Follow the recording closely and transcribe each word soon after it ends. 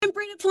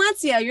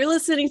Valencia. You're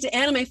listening to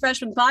Anime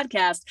Freshman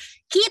Podcast.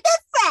 Keep it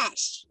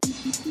fresh.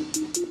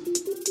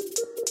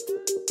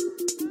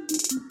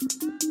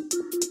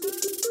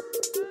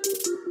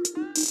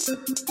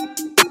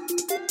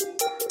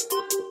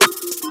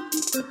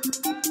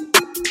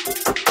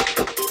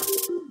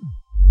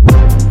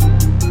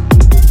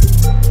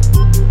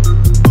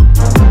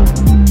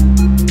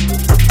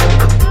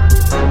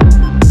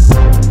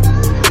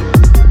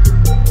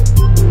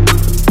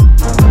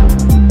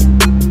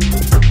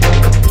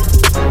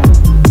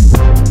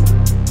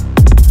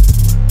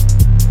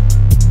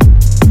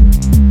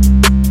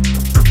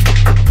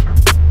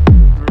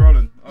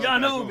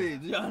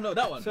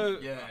 That one. So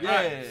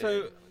yeah.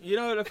 So you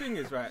know the thing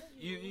is, right?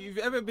 You've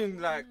ever been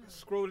like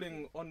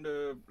scrolling on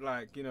the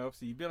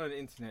obviously you've been on the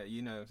internet,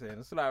 you know what I'm saying?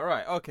 It's like,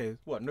 right, okay,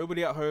 what?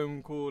 Nobody at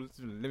home, cool.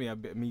 Let me have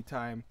a bit of me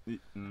time,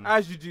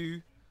 as you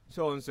do,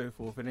 so on and so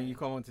forth, and then you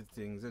come onto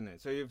things, isn't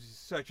it? So you're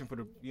searching for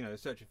the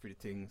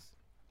things.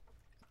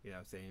 You know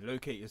what I'm saying?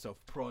 Locate yourself,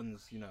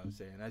 prawns. You know what I'm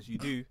saying? As you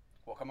do.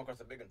 What, come across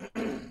a big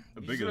one?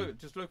 A big one.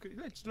 Just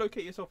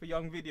locate yourself a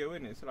young video,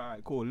 innit? It's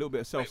like, cool, a little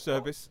bit of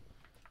self-service.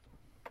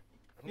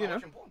 You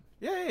know,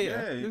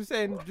 yeah. I'm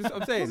saying,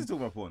 I'm saying. What's he talking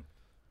about porn?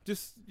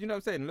 Just, you know what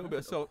I'm saying, a little bit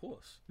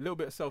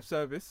of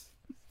self-service.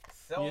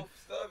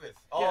 Self-service. Yeah.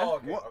 Oh,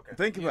 okay, What? okay.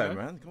 Think about it,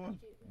 man. Come on.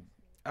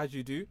 As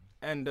you do,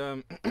 and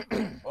Well,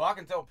 I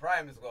can tell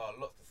Prime has got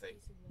lots to say.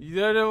 you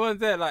know the ones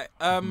there, like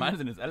Man's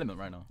in his element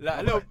right now.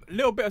 like a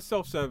little bit of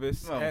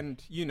self-service,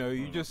 and you know,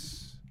 you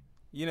just,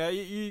 you know,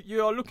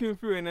 you are looking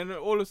through, and then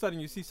all of a sudden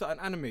you see something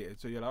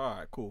animated, so you're like, all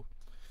right, cool.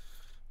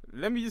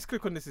 Let me just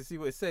click on this and see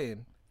what it's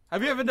saying.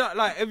 Have you ever done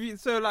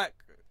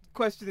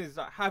question is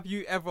like, have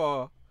you ever?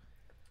 All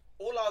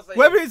I'll say.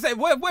 Whether it's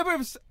whether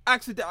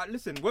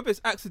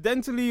it's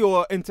accidentally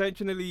or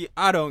intentionally,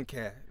 I don't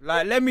care.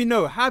 Like, let me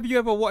know. Have you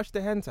ever watched the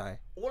hentai?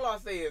 All I'll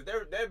say is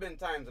there have been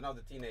times when I was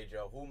a teenager,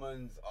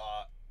 hormones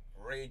are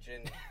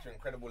raging to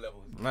incredible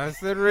levels. Man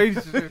said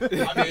raging.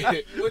 I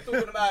mean, we're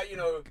talking about, you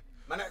know,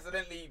 man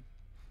accidentally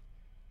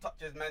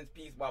touches man's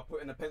piece while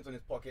putting a pencil in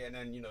his pocket, and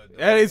then, you know.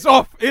 Yeah, it's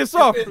off. Let's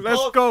off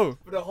go.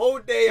 For the whole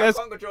day, Let's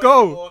I can't control go.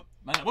 it anymore.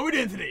 Man, what we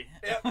doing today?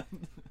 Yeah.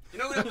 You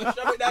know, we have to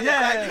shove it down Yeah. your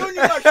back. You don't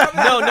need to shove it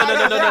down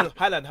your back. No.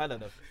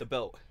 Highland. The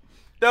belt.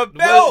 The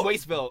belt.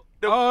 Waist belt.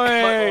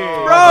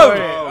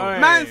 Bro,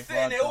 Man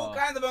sitting there all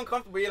kinds of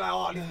uncomfortable. You're like,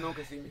 oh, this no one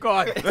can see me.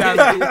 God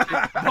damn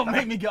it. Don't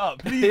make me get up.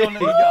 Please don't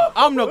let me get up.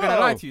 I'm not gonna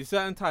lie to you.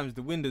 Certain times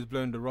the wind is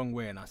blowing the wrong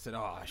way, and I said,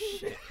 "Oh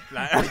shit!"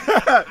 Like,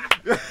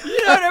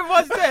 you know,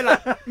 everyone's there.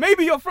 Like,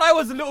 maybe your fly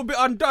was a little bit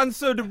undone,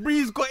 so the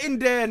breeze got in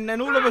there, and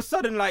then all of a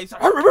sudden, like, it's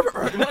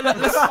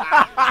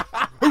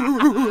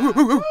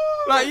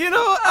like, you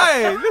know,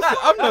 hey, listen,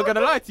 I'm not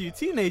gonna lie to you.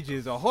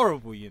 Teenagers are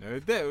horrible. You know,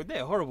 they're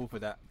horrible for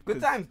that.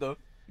 Good times though.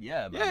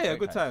 Yeah, man, Yeah, great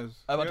good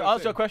times. But You to know what I'm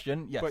answer your saying?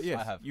 question, yes, But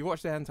yes, I have. you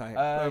watched the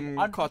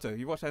hentai. Carter,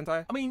 you watched the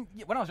hentai? I mean,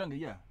 when I was younger,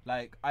 yeah.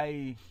 Like,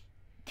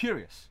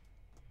 curious.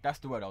 That's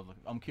the word.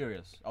 I'm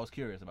curious. I was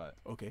curious about it.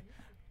 Okay.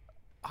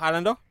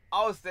 Highlander?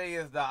 I would say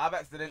is that I've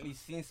accidentally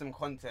seen some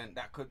content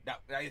that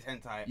is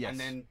hentai, Yes. and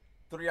then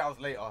 3 hours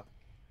later,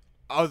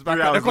 I was back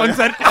 3 at the hours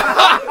content.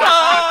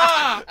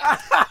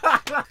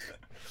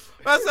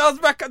 I was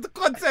back at the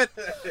content.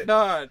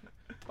 No.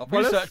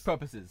 Research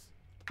purposes.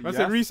 I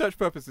said research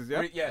purposes,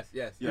 yeah? yes.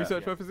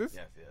 Research purposes?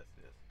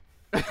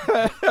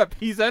 Yes.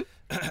 Peasen?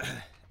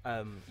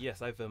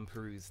 Yes, I've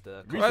perused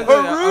the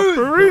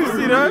Peruse,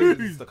 you know?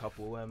 perused a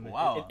couple.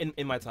 Wow.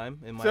 In my time.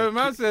 In my So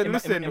man said,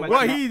 listen,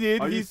 what he did,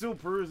 Are you he's still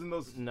perusing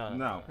those? No.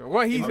 No.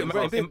 what he's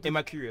in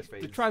my curious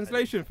phase. the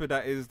translation for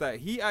that is that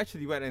he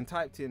actually went and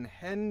typed in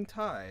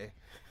hentai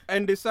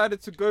and decided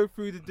to go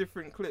through the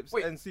different clips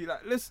and see,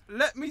 like,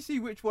 let me see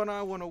which one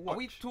I want to watch. Are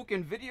we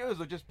talking videos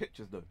or just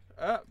pictures though?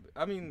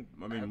 I mean,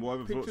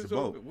 whatever floats pictures your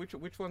or boat.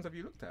 which ones have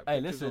you looked at? Hey,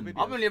 Pictures or listen,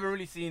 videos? I've only ever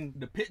really seen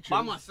The pictures.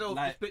 by myself,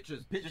 like,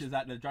 just pictures.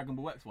 like the Dragon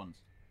Ball X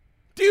ones.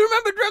 Do you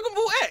remember Dragon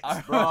Ball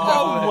X? Bro.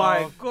 Oh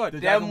my god. The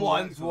Them Dragon Ball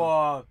ones X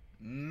were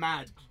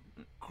mad.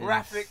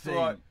 Graphics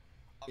were.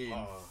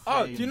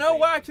 Oh, do you know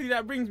what actually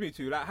that brings me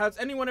to? Like, has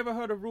anyone ever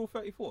heard of Rule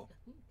 34?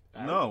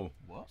 No.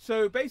 What?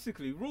 So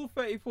basically, Rule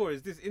 34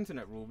 is this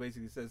internet rule.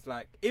 Basically says,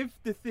 like, if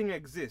the thing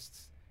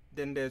exists,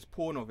 then there's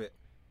porn of it.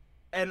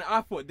 And I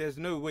thought there's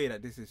no way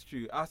that this is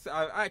true. I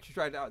actually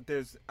tried it out.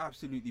 There's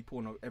absolutely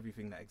porn of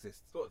everything that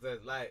exists. So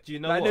there's like. Do you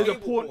know Like,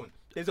 what?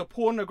 there's a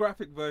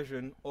pornographic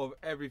version of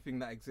everything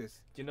that exists.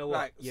 Do you know what?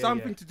 Like, Yeah,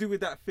 something yeah. to do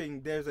with that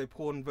thing, there's a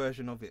porn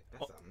version of it.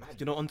 That's Do mad.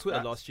 you know, on Twitter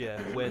That's last year,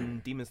 when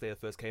Demon Slayer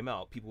first came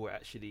out, people were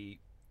actually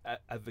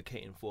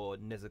advocating for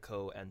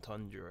Nezuko and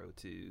Tanjiro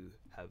to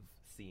have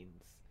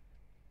scenes.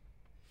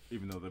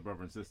 Even though they're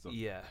brother and sister.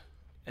 Yeah.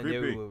 And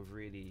Creepy. they were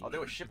really, Oh, they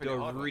were shipping it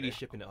hard, really weren't they?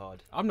 shipping it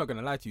hard. I'm not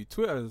gonna lie to you.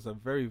 Twitter is a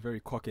very, very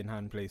cock in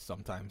hand place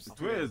sometimes.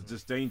 Twitter is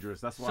just dangerous.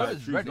 That's So why I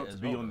is choose Reddit not to as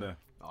be well, on though.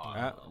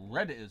 there.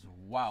 Reddit is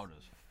wild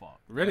as fuck.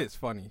 Reddit's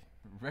funny.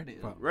 Reddit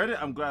is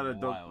Reddit, I'm glad I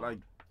don't wild. like.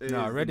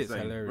 Nah, is Reddit's insane.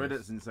 hilarious.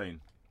 Reddit's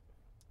insane.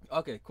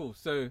 Okay, cool.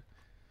 So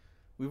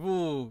we've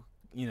all,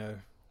 you know,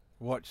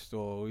 watched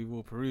or we've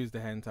all perused the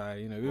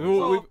hentai. You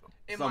know,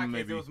 In Some my case,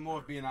 maybe. it was more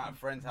of being at a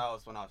friend's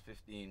house when I was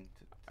 15.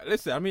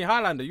 Listen, I mean,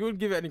 Highlander, you would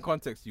give it any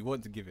context you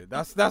want to give it.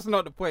 That's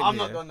not the point. I'm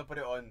here. not going to put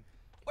it on.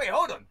 Wait,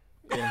 hold on.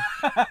 Yeah.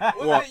 Was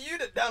What? it you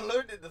that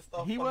downloaded the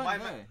stuff He on weren't my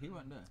there. Mac? He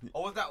weren't there.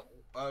 Or was that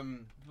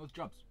It was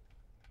Jobs.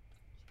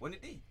 when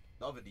it D?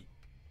 The other D.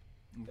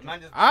 The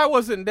man just I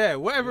wasn't there.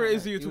 Whatever it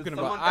is you're It was talking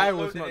someone about, I downloaded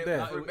was not it, there.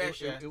 like, with Bear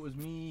Share. It was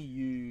me,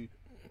 you,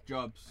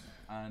 Jobs,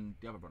 and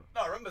the other brother.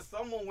 No, I remember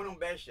someone went on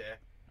Bear Share,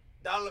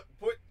 download,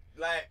 put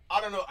like I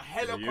don't know, a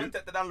hell of You?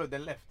 content to download,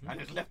 then left. I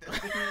just left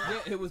it. Yeah,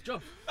 it was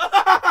Jobs.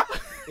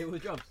 It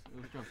was Jobs.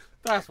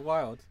 That's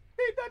wild.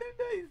 He done it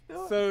days,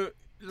 though. So,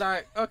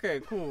 like, okay,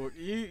 cool.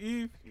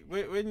 You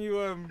when you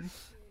All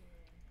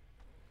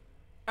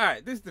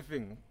right, this is the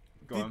thing.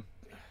 Go on.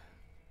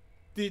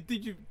 Did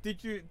you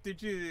you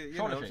know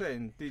Shoulder what I'm shake.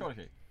 saying? Shoulder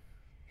shake.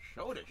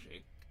 Shoulder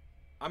shake.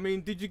 I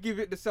mean, did you give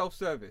it the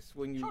self-service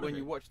when you Shoulder when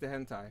you shake. watched the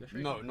hentai? You're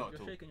shaking- No, not you're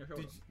at all. shaking your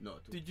shoulder. Did, No, at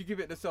all. did you give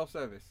it the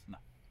self-service?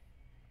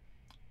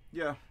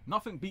 Yeah.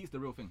 Nothing beats the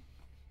real thing.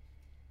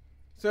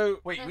 So,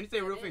 Wait, when you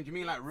say real thing, do you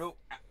mean like real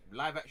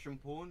live action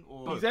porn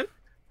or? Zen?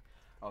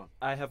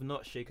 I have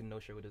not shaken no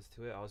shoulders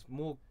to it. I was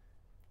more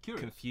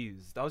Curious.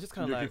 confused. I was just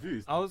kind of You're like,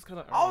 confused? I was kind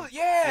of. Oh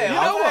yeah, You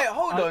I know was what? like,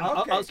 hold on,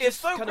 I okay. was It's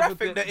just so kind of a graphic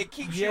bit- that it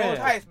keeps yeah. you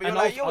enticed, but you're And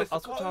like, yo, it's I a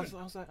was watching, cartoon.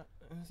 I was like,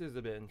 this is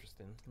a bit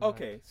interesting. Like,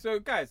 Okay, so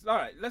guys, all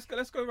right, let's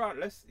go around.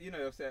 Let's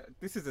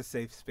this is a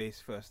safe space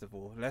first of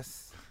all.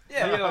 Let's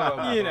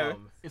Yeah, you know.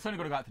 It's only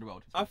got to go out to the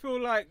world. I feel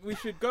like we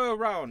should go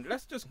around.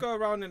 Let's just go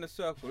around in a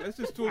circle. Let's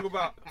just talk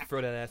about.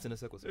 throw that ass in a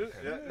circle.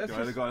 Let's Go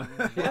on, just- go on.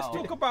 Let's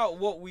talk about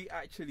what we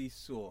actually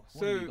saw. What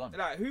So, have you done?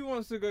 like, who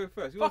wants to go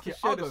first? Who Fuck wants to it,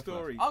 share I'll the go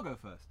story? first. I'll go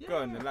first. Go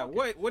on, then. Like,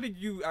 what did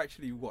you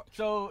actually watch?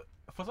 So,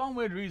 for some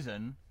weird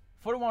reason,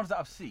 for the ones that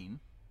I've seen,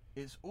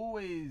 it's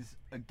always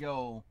a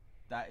girl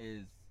that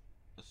is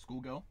a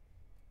schoolgirl,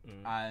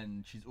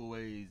 and she's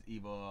always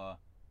either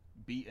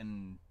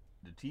beating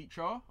the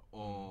teacher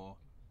or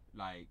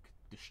like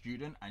the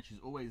student, and she's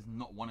always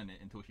not wanting it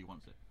until she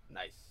wants it.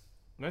 nice.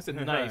 No, it's a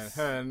nice.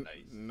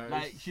 Nice.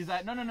 Like she's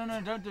like, no,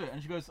 don't do it,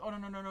 and she goes, oh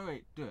no,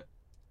 wait, do it.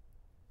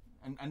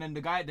 And then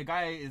the guy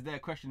is there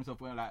questioning himself,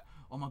 where like,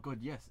 oh my god,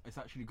 yes, it's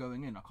actually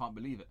going in. I can't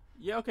believe it.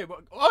 Yeah, okay, but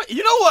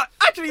you know what?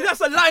 Actually,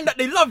 that's a line that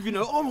they love. You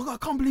know, oh my god,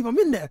 I can't believe I'm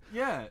in there.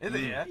 Yeah. Is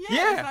it? Yeah.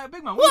 Yeah. It's like,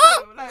 big man.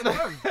 What? Like,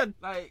 bro,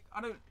 like,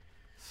 I don't.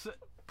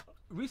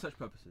 Research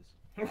purposes.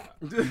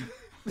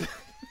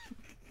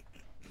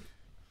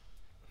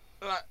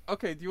 Like,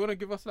 okay, do you want to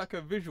give us like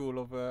a visual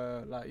of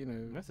like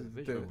That's a the-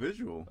 visual.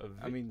 Visual.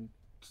 I mean,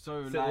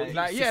 So So, like,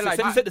 like yeah, like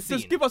set the just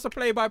scene. give us a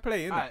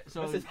play-by-play. Innit? alright,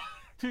 so That's it.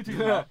 Tutu's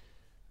now.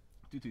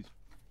 Tutu's.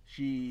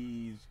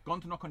 She's gone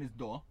to knock on his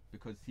door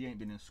because he ain't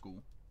been in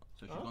school,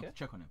 so she's gone okay. to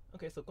check on him.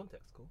 Okay, so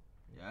context, cool.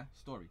 Yeah,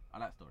 story. I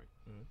like story.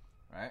 Mm.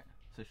 Right.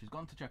 So she's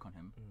gone to check on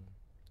him. Mm.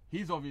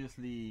 He's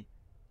obviously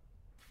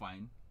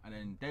fine, and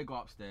then they go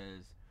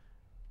upstairs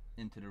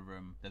into the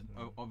room. There's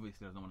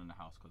obviously there's no one in the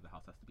house because the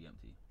house has to be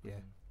empty. Yeah.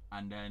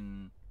 And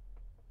then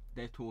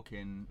they're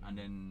talking, and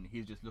then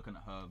he's just looking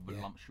at her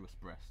voluptuous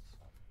breasts.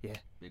 Yeah.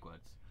 Big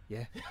words.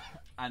 Yeah.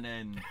 And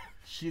then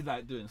she's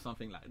like doing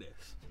something like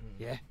this,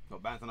 Yeah.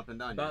 Got bouncing up and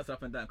down. bounce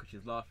up and down because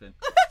she's laughing,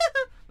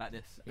 like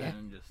this, Yeah.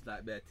 and then just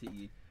like bare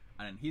titty,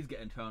 and then he's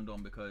getting turned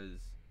on because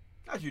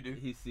As you do.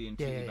 he's seeing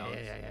Yeah, titty yeah, bounce,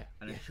 yeah.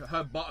 and then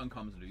her button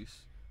comes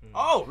loose.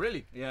 Oh,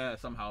 really? Yeah,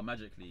 somehow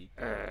magically,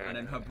 and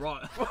then her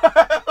bra.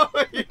 What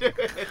are you doing?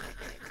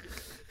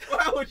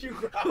 Why would you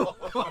growl?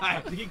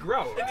 Did he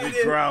growl?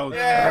 He growled.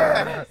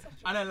 Yeah.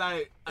 And then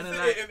like,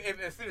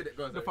 If it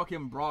goes, the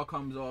fucking bra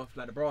comes off,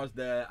 like the bra's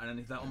there, and then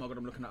he's like, oh my god,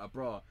 I'm looking at a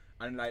bra,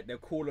 and like they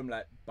call him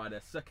like by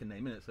their second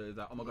name, innit? So he's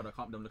like, oh my god, I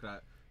can't believe I'm looking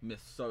at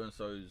Miss So and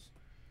So's.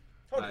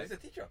 Hold on, it's a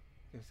teacher.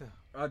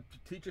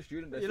 Teacher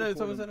student. You know,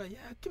 someone said like, yeah,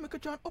 Kimiko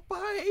John, oh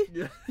bye.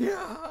 Yeah.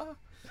 Yeah.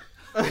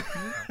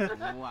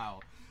 Wow.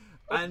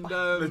 And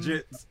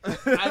Legit.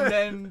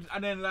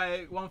 and then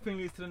like one thing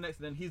leads to the next,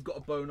 and then he's got a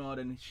boner,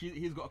 and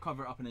he's got to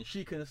cover it up, and then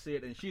she can see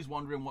it, and she's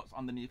wondering what's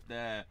underneath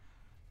there,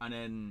 and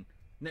then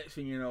next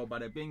thing you know,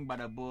 bada bing,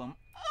 bada boom.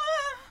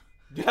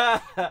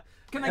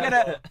 Can I get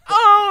a?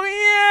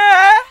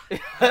 Oh yeah!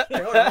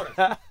 Hey, hold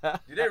on.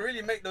 Did they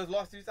really make those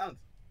last two sounds?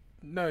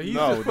 No, he's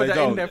No, just put they that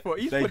in don't. there for.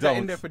 He's They put that in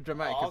don't. there for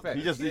dramatic Oh, effect.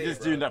 He's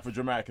just doing that for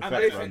dramatic And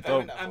effect, man. basically,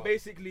 Don't. and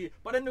basically,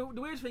 but then the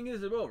weird thing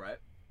is as well, right?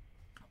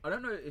 I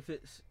don't know if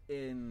it's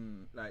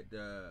in like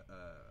the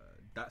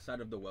that side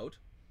of the world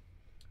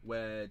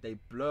where they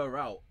blur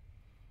out.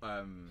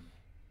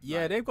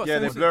 Yeah, they've got. Yeah,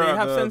 they they blur out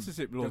have the-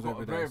 censorship laws they've got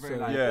over very, there. very,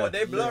 so- like- Yeah. Well,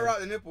 they blur out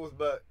the nipples,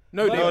 but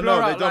No, they No, blur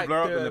they out don't like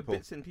blur out the the nipple.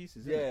 bits and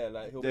pieces. innit? Yeah,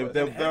 like he'll They'll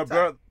hentai.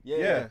 blur. Yeah.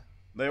 Yeah,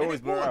 they always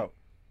it's blur porn. out.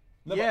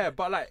 No, Yeah,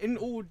 but like in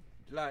all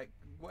like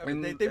whatever,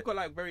 In- they've got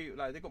like very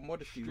like they've got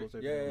modesty laws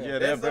over Yeah, there. yeah. Yeah, they're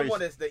there's very. someone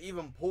that's that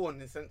even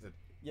porn is censored.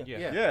 Yeah.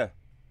 Yeah. Yeah.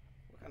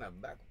 What kind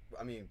of back?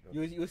 I mean,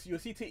 You'll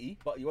see titty,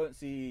 but you won't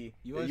see.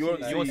 You won't you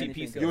won't see anything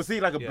pieces. else. You'll see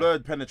like a Yeah.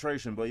 blurred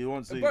penetration, but you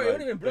won't see. Bro, it like,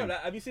 won't even blur. thing.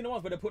 Like, have you seen the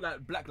ones where they put like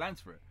black lines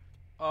for it?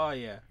 Oh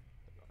yeah.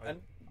 And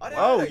I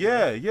didn't know Oh that,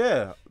 yeah,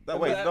 yeah. That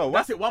wait, Like, no,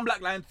 that's what? it. One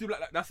black line, two black.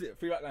 That's it.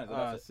 Three black lines. and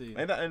I that's it. see.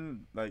 Ain't that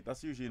in like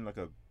that's usually in like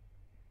a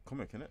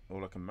comic, innit? Or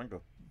like a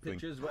manga. thing.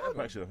 Pictures,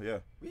 whatever. Picture, yeah.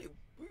 We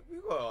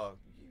got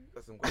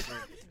some questions.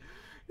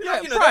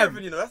 Yeah, you know, Prime.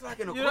 everything, you know, that's like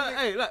in a You know, comic.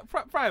 hey,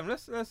 like Prime.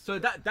 Let's. So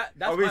that's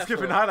Are we my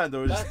skipping story.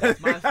 Highlander? Or That's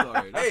just... my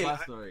story. That's Hey, my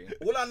story.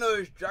 All I know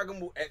is Dragon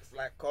Ball X,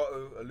 like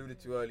Kato alluded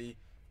to early.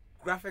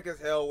 Graphic as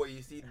hell, where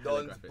you see Hella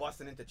Dons graphic.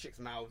 busting into chicks'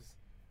 mouths.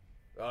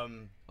 Alright.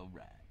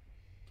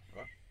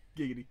 What?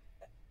 Giggity.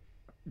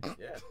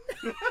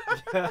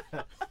 Yeah.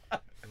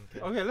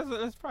 Okay,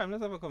 let's Prime.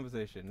 Let's have a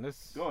conversation.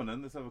 Let's. Go on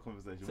then, let's have a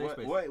conversation. Safe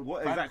space.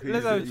 What exactly?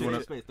 Let's is have it a you wanna-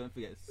 chit- Space, don't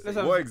forget. Let's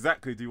have What a-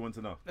 exactly do you want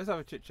to know? Let's have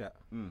a chit chat.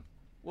 Mm.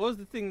 What was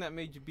the thing that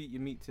made you beat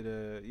your meat to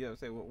the? You know,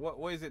 say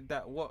what is it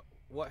that what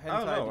hentai I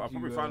don't know. did I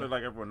probably you, found it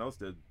like everyone else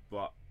did,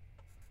 but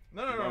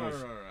No.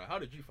 How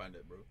did you find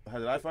it, bro? how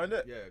did I find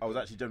it? Yeah, I was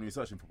go. actually generally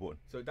searching for porn.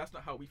 So that's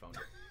not how we found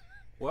it.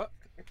 What?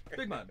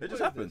 Big man. It what just is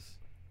happens. this?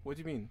 What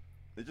do you mean?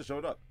 It just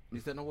showed up.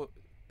 Is that not what?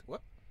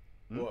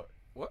 Hmm? What?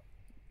 What?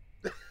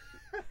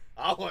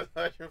 I was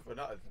searching for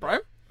that.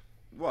 Prime?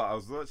 Well, I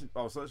was searching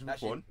for Actually,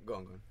 porn, go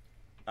on.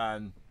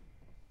 and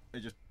it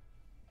just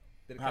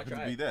Did it catch happened your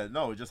to be eye? there.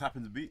 No, it just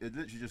happened to be. It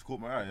literally just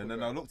caught my eye, and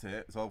then I looked at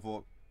it. So I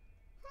thought,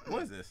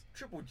 what is this?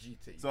 Triple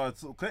GT. So I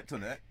sort of clicked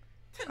on it,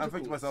 and I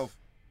think to Tentacles. myself,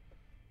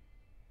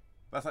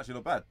 that's actually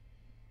not bad.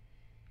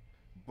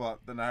 But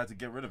then I had to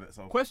get rid of it.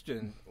 So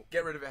Question: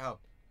 Get rid of it how?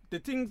 the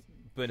things.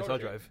 Burn his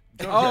hard drive.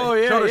 Oh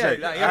yeah, Shoulder yeah.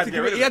 shake. Like, I had to get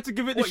rid of he had to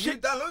give it the What, you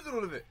shit. downloaded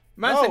all of it?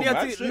 Man No, said he had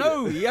man, to. straight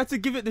No, it. he had to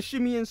give it the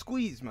shimmy and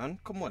squeeze, man.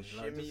 Come on.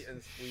 like, Shimmy just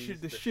and squeeze.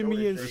 the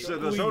shimmy and The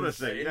squeeze. shoulder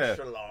shake, yeah.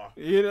 Inshallah.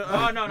 You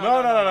know.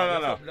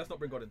 No. Let's not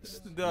bring God into this.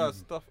 The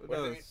stuff. What does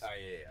it no, mean? Oh,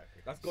 yeah.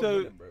 That's God So-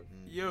 willing, bro.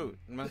 Yo,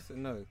 man said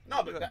no.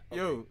 No, but that-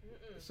 Yo,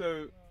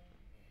 so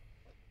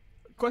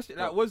question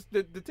like was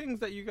the things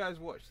that you guys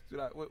watched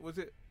like was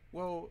it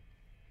well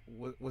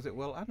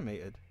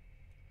animated?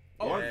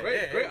 Oh, Yeah,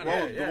 great, yeah, great yeah, Well,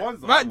 animation. the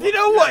ones that Man, I do you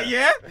know watched, what?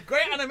 Yeah.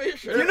 Great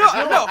animation. You know,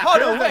 no,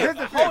 hold on, Here's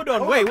the thing. hold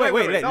on, wait.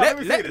 No, let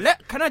me say this.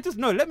 Can I just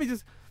let me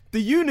just the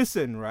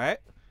unison, right?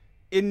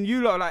 In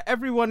you lot, like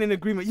everyone in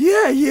agreement.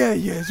 Yeah,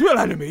 it's real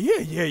anime.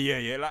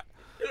 Yeah. Like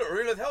You look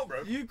real as hell,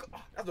 bro. you,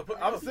 That's what put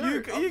me I'm off.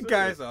 serious. you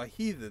guys are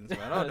heathens, man.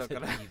 I'm not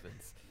gonna.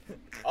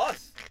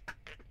 Us.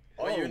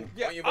 Are you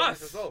yeah, are you involved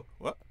us. as well?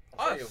 What?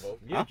 Are Us. you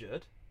involved? You, Huh?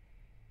 Judd?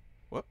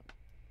 What?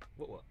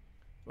 What?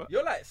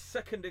 You're like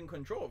second in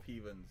control of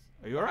heathens.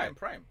 Are you alright?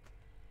 Prime.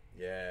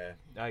 Yeah.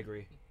 I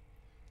agree.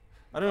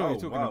 I don't know what Oh,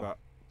 you're talking wow. about.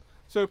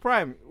 So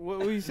Prime, what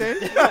were you saying?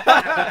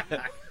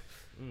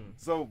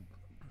 So,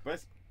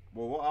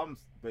 what I'm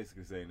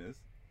basically saying is,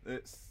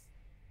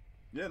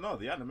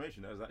 the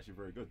animation is actually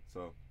very good.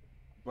 So,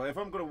 but if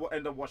I'm gonna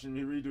end up watching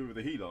me redo with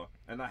the healer,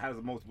 and that has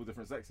multiple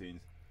different sex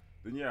scenes,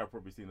 then yeah, I've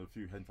probably seen a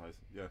few hentais.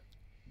 Yeah,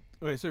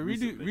 Wait, so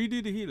Recently.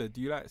 redo the healer.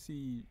 Do you like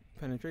see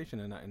penetration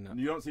in that?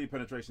 you don't see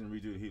penetration and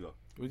redo the healer,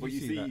 What do but you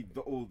you see, see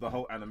like- the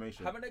whole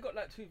animation. Haven't they got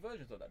like two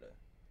versions of that though?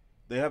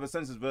 They have a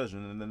censored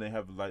version, and then they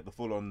have like the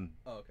full-on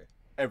Oh, okay.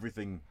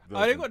 everything. Oh,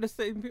 they version. got the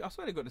same thing. I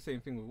swear they got the same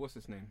thing with what's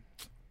his name?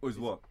 Is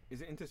what?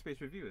 Is it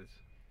Interspace Reviewers?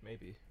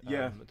 Maybe.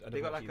 Yeah. I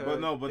They don't got know like if a- you- But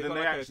no, but they then got they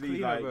like a actually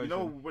cleaner you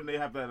know version. when they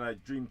have that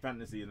like dream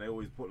fantasy and they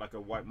always put like a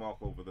white mark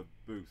over the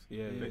boobs.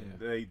 Yeah.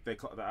 They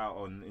cut that out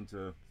on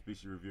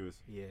interspecies reviewers.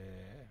 Yeah.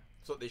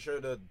 So they show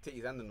the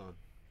titties and the nun.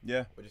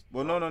 Yeah. Or just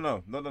Well, no,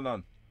 not the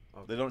nun.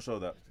 Okay. They don't show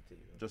that.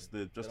 Just the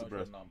titties. Just the They don't show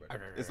breast. none, bro.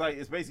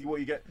 It's basically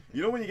what you get.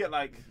 You know when you get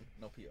like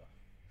No Peter.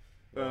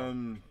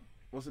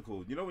 what's it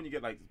called? You know when you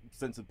get like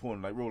censored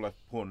porn, like real life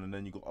porn, and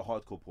then you got a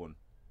hardcore porn.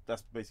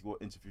 That's basically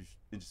what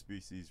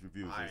interspecies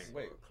reviewers I is. ain't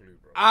got a clue,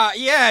 bro.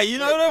 Yeah, you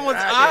know them ones.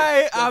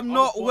 I am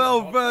not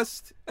well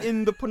versed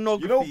in the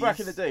pornography. You know, back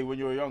in the day when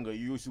you were younger,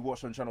 you used to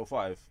watch on Channel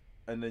 5,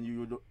 and then you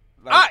would.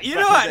 Like, you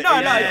back know in what? the No,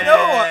 day- no, yeah. you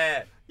know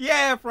what?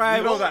 Yeah, Prime.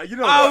 You know that. You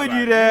know How that, would man.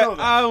 you there? You know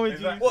that. How would you?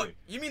 Exactly. What?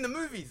 You mean the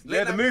movies? Yeah,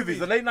 Late the night movies,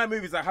 the late night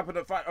movies that happen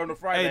on a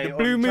Friday. Hey, the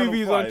blue on Channel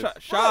movies on 5. Bro,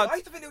 shout I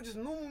used to think they were just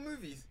normal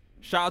movies.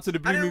 out to the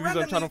blue And then movies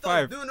on randomly Channel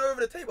started 5 doing it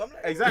over the table. I'm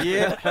like, Exactly.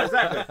 Yeah.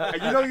 Exactly.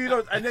 And you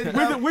don't. And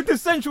then with the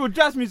sensual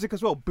jazz music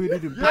as well.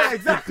 yeah,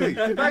 exactly.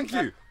 Thank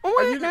you.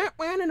 And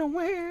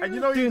you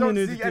know you don't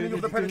see any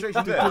of the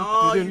penetration there.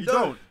 No, you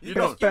don't. You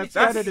don't. That's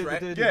That's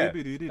right. yeah.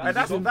 And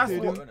that's what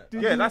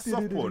that's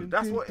soft porn.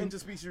 That's what porn.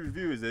 interspecies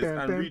reviewers is and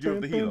redo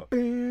of the healer.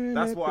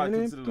 That's what I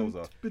consider those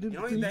are. You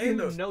know what they You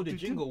know the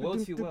jingle well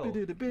too well.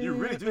 You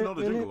really do know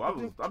the jingle.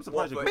 I'm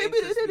surprised What, you.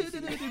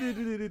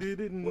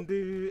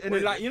 And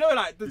then like you know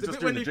like the He's just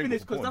bit when doing they the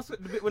finish jingle because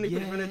that's the bit when they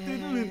finish when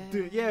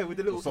they yeah with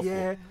the little Soft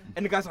yeah porn.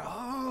 and the guy's like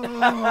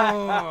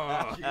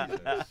oh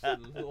Jesus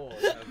Lord.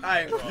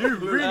 I ain't got a You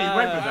clue. really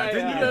went with that, you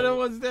didn't know you? the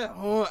ones there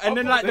oh and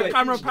then like the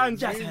camera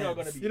pans You know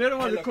gonna be you know the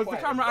one hella because the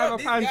quiet. camera Bro, either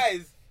these pans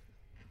guys.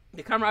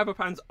 the camera either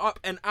pans up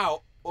and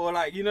out or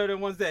like you know the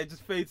ones there it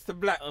just fades to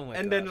black Oh my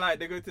and then God. like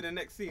they go to the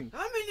next scene.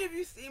 How many have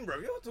you seen, bro?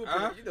 You're talking.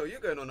 Huh? You know, you're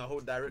going on a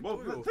whole direct. Well,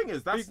 tour. the thing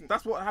is,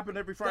 that's what happened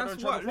every Friday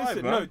That's on what. Channel 5,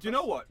 Listen, man. no. Do you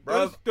know what?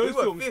 bro, Those we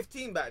were films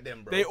 15 back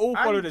then, bro. they all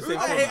follow the And same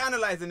I format. hate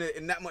analyzing it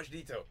in that much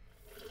detail.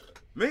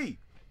 Me.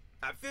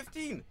 At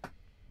 15,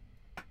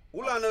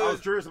 all I I know was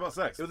is curious about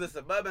sex. it was a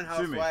suburban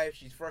Sue me. housewife.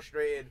 She's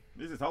frustrated.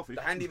 This is healthy.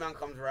 The handyman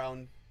comes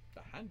around.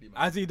 The handyman.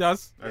 As he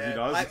does. As he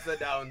does. Pipes her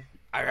down.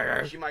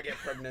 She might get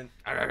pregnant.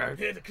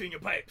 Here to clean your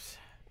pipes.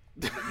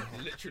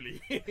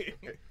 Literally.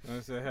 I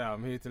say, hey,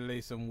 I'm here to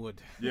lay some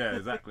wood. Yeah,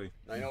 exactly.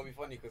 Now, you know, it'll be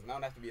funny because now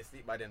I have to be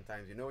asleep by them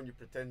times. You know, when you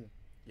pretend.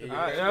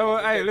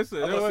 Hey,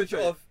 listen. I'm gonna switch it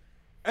off.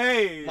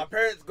 Hey. My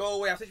parents go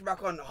away. I switch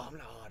back on. Oh, I'm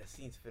like, oh, the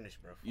scene's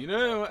finished, bro. You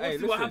know, hey,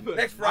 listen. What happened?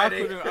 Next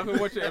Friday. I could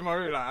watch it in my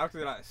room. Like, I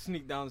could like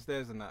sneak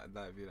downstairs and that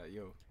be like,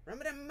 yo.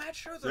 Remember them mad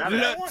shows? Yeah,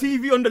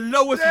 TV on the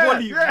lowest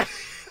volume. Yeah.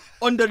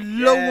 On the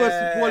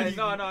lowest volume.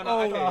 No.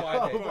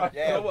 Oh, Okay.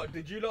 Yeah. So what?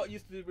 Did you lot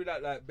used to do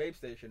like Babe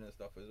Station and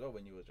stuff as well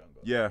when you was younger?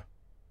 Yeah.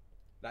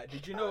 Like,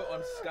 did you know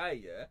on Sky,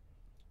 yeah?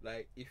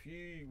 Like, if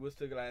you was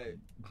to like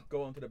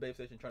go onto the Babe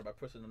Station trying by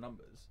pressing the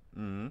numbers,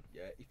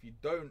 yeah. If you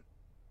don't,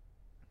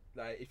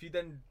 like, if you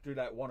then do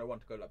like 101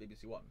 to go like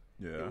BBC One,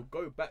 it Yeah. will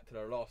go back to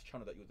the last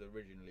channel that you was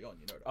originally on.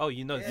 You know that? Oh,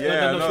 you know.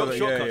 Yeah, No, yeah,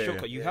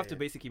 shortcut. yeah. You have to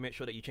basically make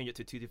sure that you change it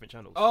to 2 different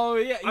channels. Oh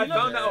yeah, I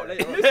found that out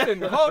later.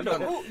 Listen, hold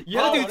on. You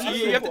have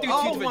to do 2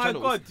 Oh different my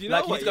channels. God, you know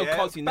like, you what, need to go yeah?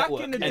 Cartoon Back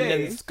Network in the and then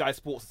days- Sky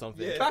Sports or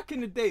something. Back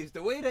in the days,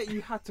 the way that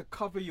you had to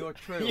cover your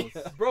trails,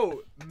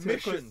 Bro, because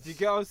missions. you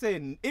get what I'm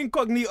saying?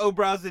 Incognito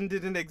browsing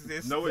didn't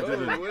exist. No, it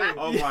didn't. way.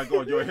 Oh my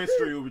God, your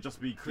history will just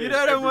be clear. You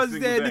know them every ones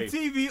single there. day.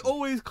 The TV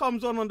always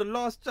comes on the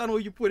last channel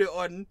you put it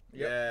on.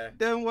 Yeah.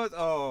 Then what?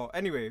 Oh,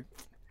 anyway.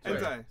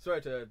 Hentai.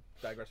 Sorry to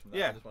digress from that. I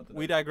Yeah, just wanted to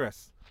we know.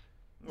 digress.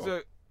 Oh.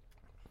 So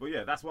But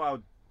yeah, that's what I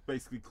would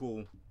basically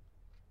call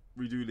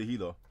Redo the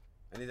Healer.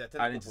 And is there And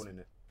tentacle it's- porn in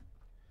it?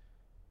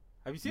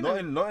 have you seen Not it?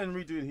 in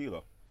Redo the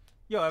Healer.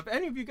 Yo, have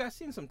any of you guys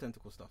seen some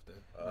tentacle stuff there?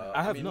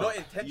 I have mean, not. not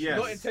intentionally. Yes.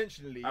 Not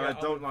intentionally. And yeah,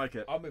 I don't like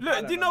it. I'm with Look,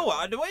 Alan do you know on that.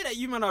 what? The way that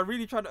you man are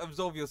really trying to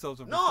absolve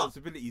yourselves of No.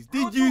 responsibilities.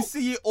 Real Did you talk.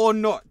 see it or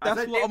not? I That's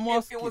said what I'm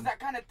asking. It was that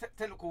kind of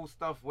tentacle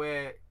stuff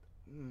where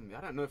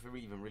I don't know if it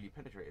even really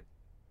penetrated.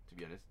 To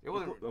be honest, it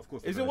wasn't. Of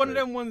course. Is it's it one of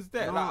okay. them ones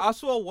there? No. Like, I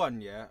saw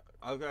one, yeah.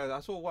 I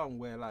saw one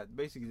where like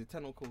basically the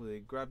tentacle they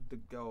grab the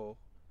girl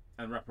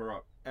And wrap her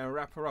up. and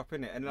wrap her up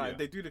in it, and like Yeah.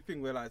 they do the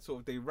thing where like sort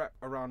of they wrap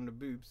around the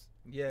boobs.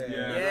 Yeah. Yeah.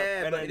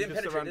 Yeah, And but then it didn't just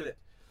penetrate, around did the- it?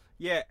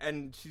 Yeah,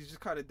 and she's just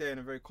kind of there in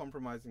a very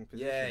compromising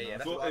position. Yeah, now. yeah,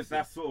 that's So what I've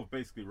that's sort of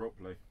basically rope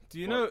play. Do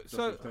you but know? just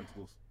So with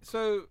tentacles.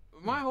 so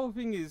my whole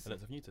thing is I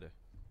learned something new today.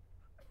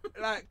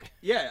 like,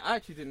 yeah, I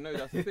actually didn't know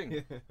that's the thing.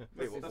 Wait,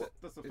 That's what?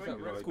 the Is thing. that you rope?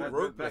 know, It's called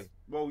rope that's- play.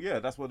 Well, yeah,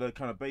 that's what they're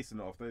kind of basing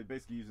it off. They're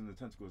basically using the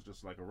tentacles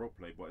just like a rope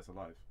play, but it's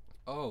alive.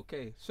 Oh,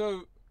 okay.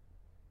 So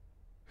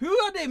who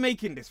are they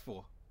making this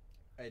for?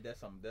 Hey, there's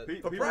some.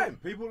 People, Prime.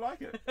 people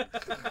like it.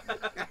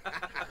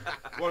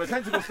 Well, the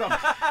tentacle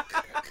stuff.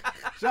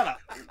 Shut up.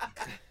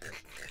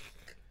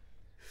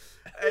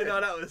 Hey, no,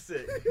 that was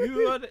sick.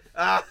 Who are they?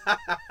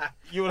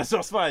 You want to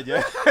shots fired,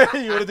 yeah?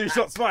 You want to do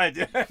shots fired,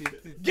 yeah?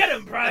 Get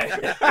him, Brian.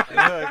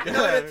 You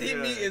know the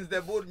team meetings,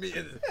 their board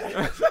meetings.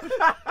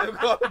 They've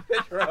got a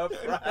picture of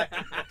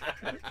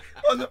Brian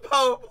on the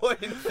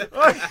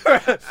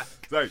PowerPoint.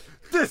 So,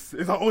 this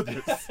is our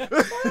audience.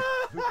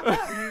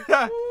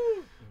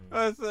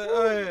 I said,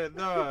 oh yeah,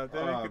 no.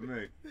 Oh,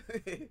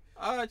 mate.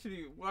 I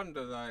actually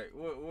wonder, like,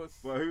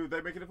 what's? Well, who are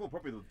they making it for?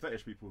 Probably the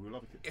fetish people who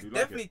love it. It's who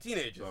definitely like it.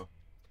 teenagers. So,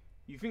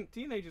 You think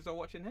teenagers are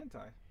watching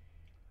hentai?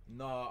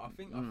 No, I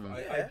think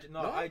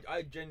Yeah.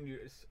 I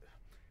genuinely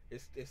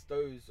it's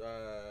those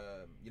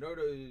you know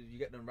those you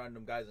get them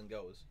random guys and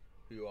girls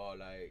who are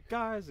like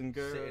Guys and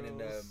girls. sitting in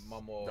their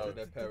mum or No.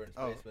 their parents'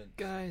 Oh. basement,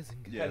 Guys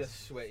and girls. Yeah. hella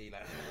sweaty,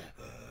 like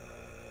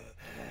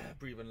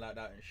breathing like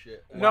that and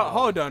shit. No,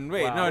 hold on,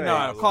 wait, Wow.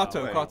 no, Wait,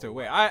 Carter, wait. Carter,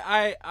 wait.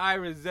 I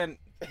resent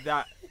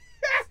that.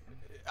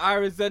 I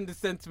resent the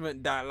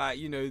sentiment that, like,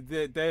 you know,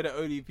 they're the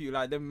only people,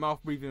 like, them mouth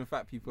breathing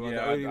fat people are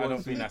yeah, the only I ones don't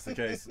who. think that's the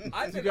case.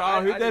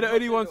 They're the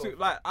only ones who,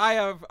 like, I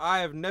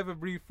have never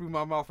breathed through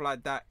my mouth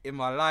like that in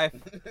my life,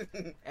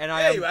 and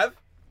I Yeah, am. you have.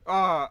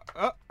 I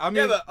mean,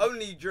 Yeah, but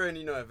only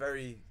during a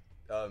very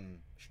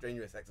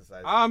strenuous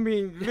exercise. I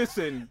mean,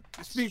 listen,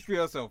 speak for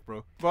yourself,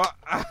 bro. But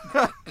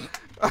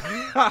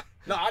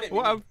No, I didn't.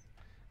 what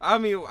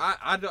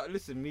I don't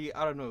listen. Me,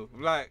 I don't know.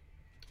 Like,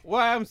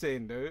 what I'm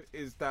saying though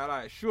is that,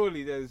 like,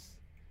 surely there's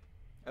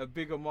a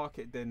bigger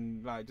market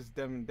than like just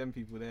them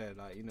people there.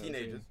 Like, you know, what I'm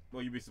saying? Teenagers.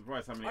 Well, you'd be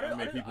surprised how many I don't-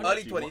 anime I don't- people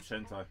early actually watch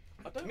 20s.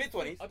 hentai.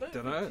 Mid-20s. I don't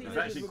Dunno. think It's teenagers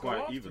actually would quite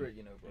go after even. it,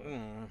 you know,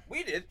 bro.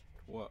 We did.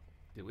 What?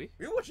 Did we?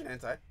 We were watching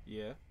hentai.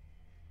 Yeah.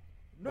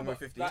 No, When we're but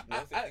 15, like, no,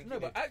 16, no,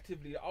 but 15.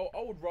 actively, I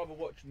would rather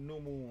watch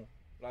normal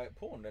like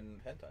porn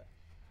than hentai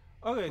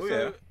Okay, Oh,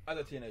 so yeah. as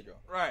a teenager.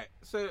 right,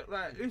 so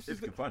like, this If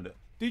is you can find it.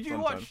 did you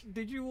sometimes. watch?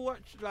 Did you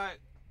watch like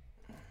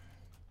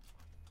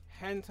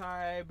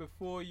hentai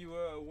before you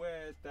were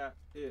aware that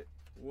it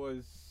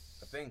was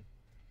A thing.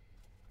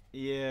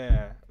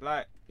 Yeah,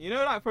 like, you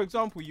know, like, for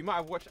example, you might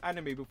have watched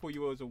anime before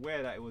you was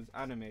aware that it was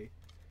anime.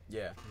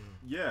 Yeah.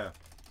 Yeah.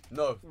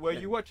 No. Were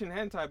you watching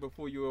hentai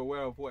before you were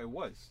aware of what it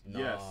was? Nah.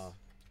 Yes.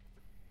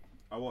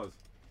 I was.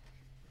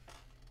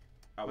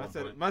 At one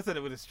point. Man said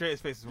it with the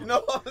straightest face. You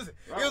know what?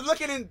 He was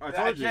looking in I that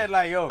told you. chair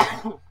like, yo.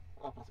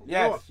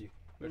 Yes.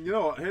 You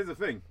know what? Here's the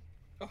thing.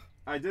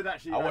 I did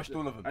actually. I watched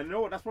all of them. And you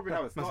know what? That's probably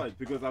how it started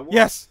because I watched.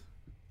 Yes,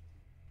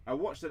 I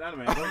watched an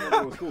anime. I don't remember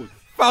what it was called.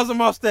 1,000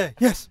 Miles there.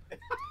 Yes.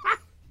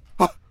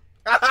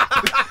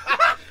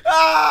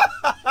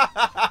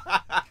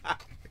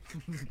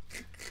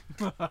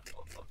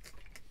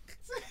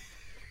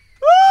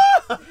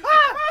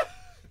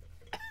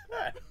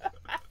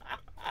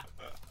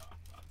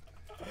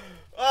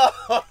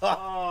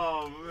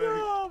 Oh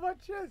man. Oh, my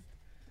chest.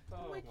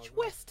 My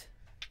twist.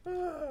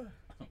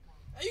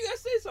 You guys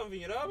say something,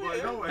 you know? I mean, Well,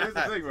 you know what? Here's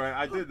the thing, right?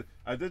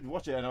 I did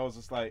watch it, and I was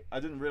just like, I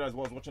didn't realize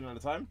what I was watching at the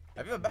time.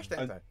 Have you ever bashed the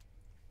hentai?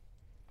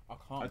 I I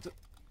can't. t-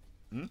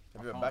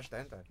 Have you ever bashed the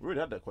hentai? we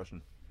already had that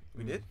question.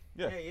 We did?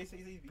 Yeah. it's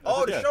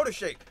Oh, the yeah. shoulder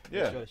shake.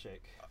 Yeah. Shoulder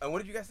shake. And what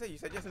did you guys say? You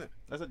said yes, innit?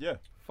 I said yeah.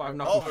 5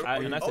 knuckle. Oh,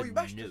 And I oh, said you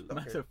bashed no. it. Man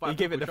Okay. said He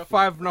gave it the knuckle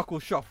 5 knuckle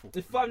shuffle.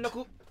 The 5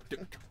 knuckle.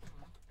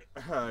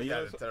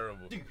 Yeah, that's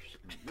terrible.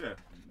 Yeah.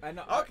 And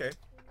Okay.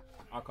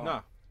 I can't.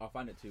 Nah. I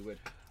find it too weird.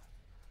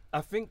 I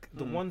think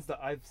the ones that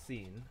I've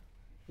seen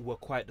were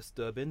quite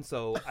disturbing,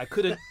 so I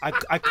couldn't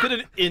I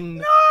couldn't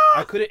in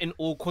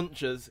all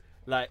conscience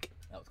like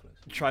That was close.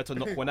 try to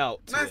knock one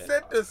out. to Man it.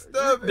 said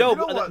disturbing. No, You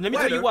know but what? let me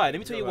tell you why. Let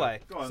me tell you Go why. on.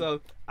 Go on.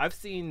 So I've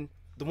seen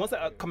the ones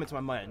that are coming to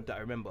my mind that I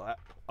remember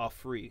are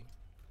 3.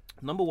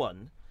 Number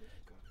 1,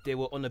 they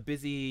were on a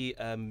busy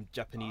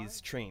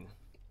Japanese train,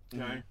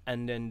 Okay.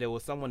 and then there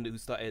was someone who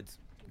started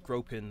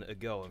groping a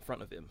girl in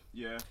front of him,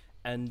 Yeah.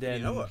 and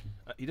then know her?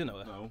 You didn't know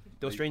her. No.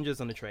 There were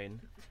strangers on the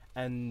train,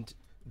 and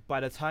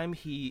by the time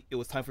it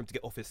was time for him to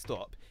get off his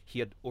stop, he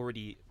had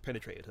already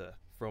penetrated her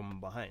from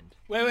behind.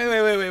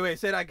 Wait.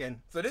 Say that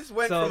again. So this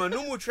went So- from a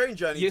normal train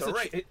journey Yes, to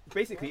rape.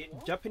 basically,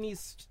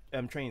 Japanese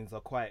trains are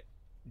quite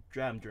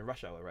jammed during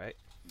rush hour, right?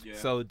 Yeah.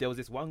 So there was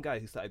this one guy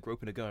who started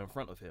groping a girl in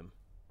front of him,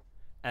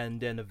 and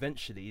then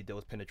eventually there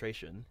was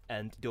penetration,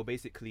 and they were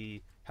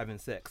basically having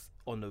sex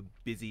on a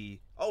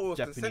busy Oh, it was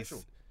Japanese.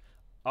 consensual.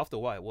 After a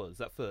while, it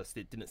was. At first,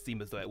 it didn't seem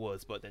as though it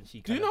was, but then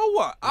she. Do you kinda know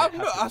what? made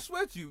it I happen.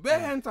 swear to you, their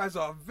hentais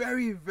are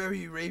very,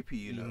 very rapey,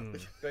 you know?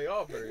 They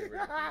are very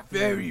rape.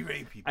 Very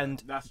rapey.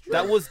 And That's true.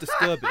 that was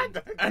disturbing.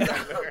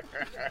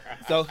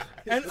 so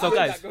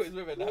guys,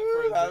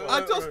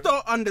 I just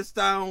don't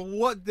understand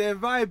what their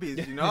vibe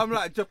is, you know? I'm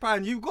like,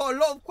 Japan, you've got a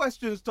lot of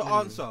questions to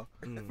answer.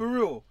 For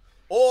real.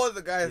 Or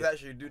the guys that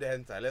actually do the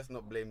hentai. Let's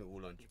not blame it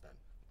all on Japan.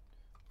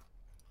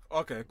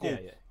 Okay, cool.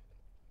 yeah.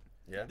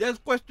 Yeah. There's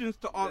questions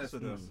to Yes, answer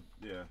yes, them.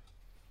 Yeah.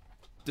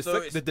 The, So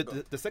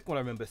the second one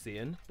I remember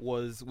seeing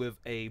was with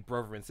a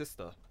brother and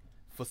sister.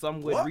 For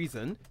some weird What?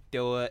 reason, they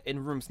were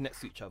in rooms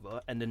next to each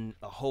other, and then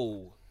a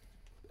hole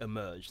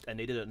emerged, and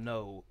they didn't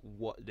know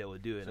what they were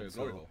doing. So and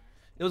glory hole.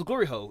 It was a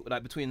glory hole,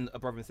 like between a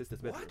brother and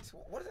sister's What? bedroom.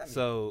 What does that mean?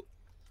 So,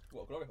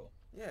 What glory hole?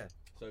 Yeah.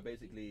 So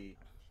basically,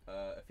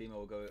 a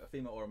female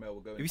or a male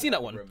will go. have you seen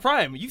that one?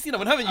 Prime, you've seen that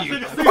one, haven't you?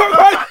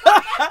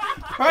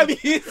 Prime,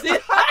 you see?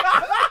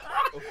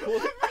 Of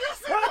course.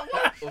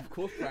 Of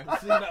course, Prime. I've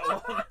seen that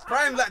one.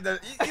 Prime's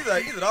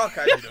like he's an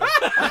archive, you know.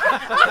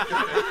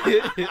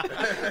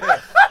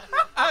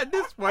 At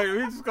this point, we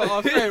just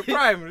got to say,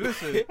 Prime,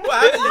 listen. What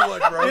happened you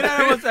watch, bro? You know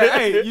what I'm saying?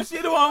 Hey, you see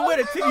the one where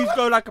the titties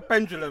go like a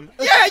pendulum?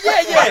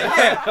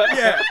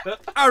 Yeah.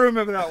 I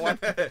remember that one.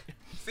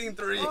 Scene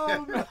 3.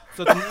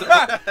 So,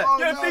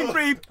 Yeah, thing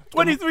 3,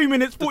 23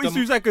 minutes,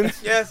 42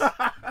 seconds. Yes.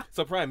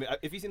 so Prime,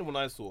 if you've seen the one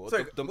I saw,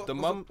 Sorry, the what's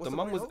mum the was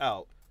glory hole?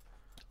 out.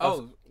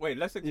 Oh, wait,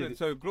 let's explain. Yeah.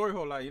 So, glory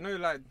hole, like, you know,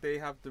 like, they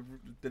have the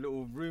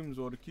little rooms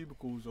or the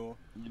cubicles or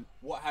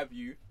what have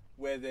you,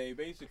 where they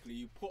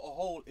basically put a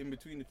hole in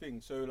between the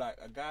things. So, like,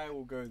 a guy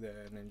will go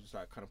there and then just,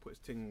 like, kind of put his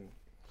thing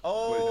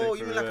Oh,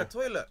 you mean like a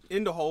toilet?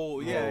 in the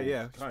hole.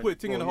 Yeah. Just put a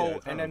thing in the hole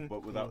and then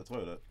But without the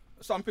toilet.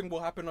 something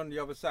will happen on the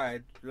other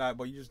side, like,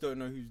 but you just don't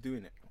know who's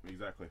doing it.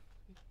 Exactly.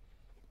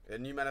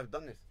 And you man have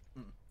done this.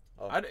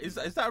 Oh. Is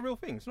that a real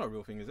thing? It's not a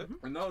real thing, is it?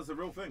 And no, it's a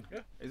real thing. Yeah.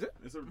 Is it?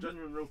 It's a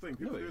genuine real thing.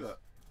 People No, it do is. that.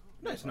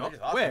 No, it's I'm not.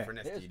 just asking Where? for an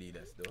STD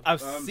there still.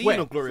 I've seen where?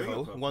 a glory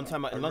Singapore. hole one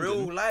time out in In London.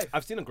 real life.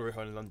 I've seen a glory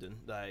hole in London.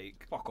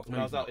 Like Fuck off. when no,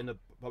 I was you out in the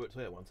public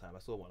toilet one time, I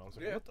saw one. I was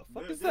like, Yeah. what the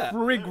fuck Yeah, is yeah. that?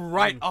 Frig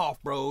right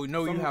off, bro.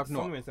 No, you have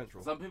Somewhere not. in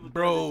Central. Some people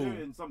Bro. do it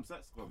in some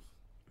sex clubs.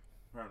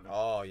 Apparently.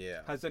 Oh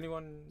yeah. Has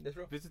anyone Yes,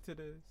 bro. visited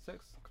a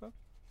sex club?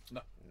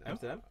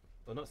 Amsterdam?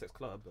 Well, not a sex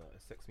club, but a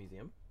sex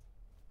museum.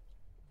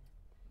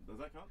 Does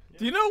that count? Yeah.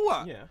 Do you know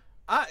what? Yeah.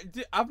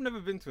 I've never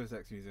been to a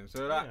sex museum,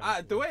 so like,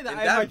 Yeah. the way that In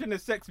I Dam? imagine a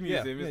sex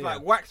museum is yeah, like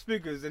yeah. wax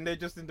figures, and they're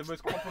just in the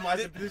most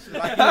compromising position.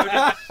 Like,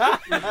 wax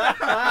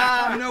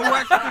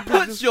figures.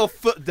 Put your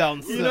foot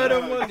down, sir. You know the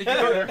ones Did you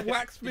go-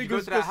 wax Did you go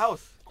figures. to that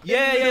house?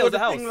 Yeah, it was a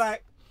house.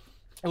 Like,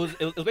 It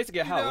was basically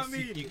a You know what I house.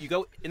 mean? You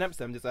go in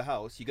Amsterdam. There's a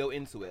house. You go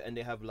into it, and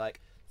they have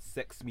like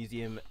sex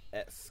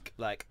museum-esque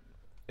like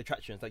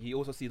attractions. Like you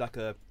also see like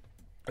a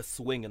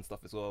swing and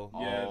stuff as well.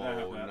 Yeah, Oh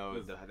that-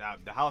 no,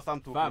 that- the house I'm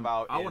talking Fam,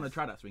 about. I is- want to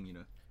try that swing, you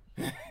know.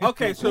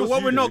 okay, so course what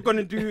you we're do. not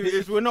gonna do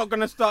is we're not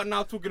gonna start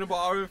now talking about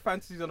our own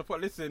fantasies on the pod.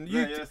 Listen,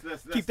 you Yeah,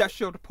 let's keep that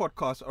show the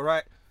podcast, all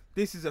right?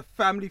 This is a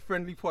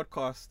family-friendly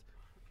podcast.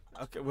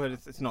 Okay, well,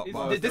 it's not. It's-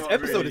 but This not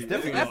episode really. is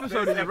definitely This not.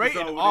 episode is This rated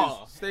episode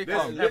R. is- Stay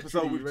This calm.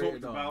 episode we've Literally talked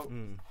rated R. about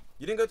Mm.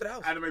 You didn't go to the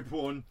house anime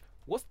porn.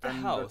 What's the And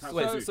the house? tattoo.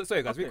 Wait, so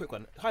sorry guys, Okay. real quick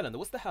one. Highlander,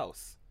 what's the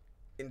house?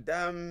 in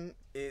Dam.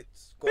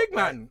 It's got Big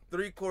like man.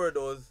 3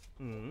 corridors,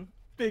 Mm.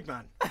 Big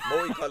man.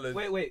 multicolored.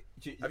 Wait.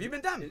 Have you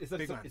been Dam? Is Big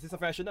this man.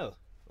 something I should know,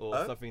 or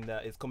Huh? something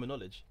that is common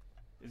knowledge?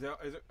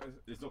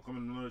 It's not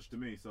common knowledge to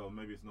me, so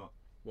maybe it's not.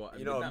 What?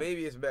 You know,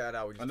 maybe it's better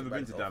that we just. I've never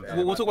been to Damn.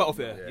 We'll talk about off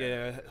air.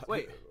 Yeah.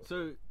 Wait.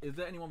 So is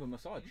there anyone with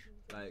massage?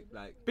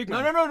 Like Big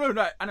no, man. no,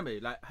 like anime,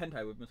 like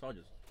hentai with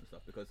massages and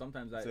stuff. Because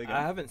sometimes like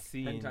I haven't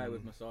seen hentai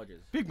with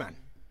massages. Big man.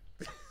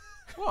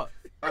 What?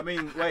 I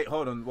mean, wait,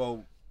 hold on.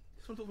 Well,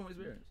 Just want to talk from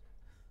experience.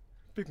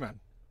 Big man.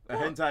 a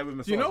hentai with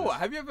massages. Do you know what?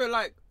 Have you ever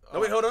like? No,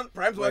 wait, hold on.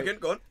 Prime's working.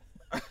 Go on.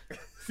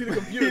 See the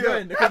computer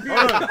going. The computer.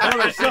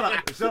 Hold on, shut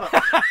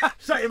up.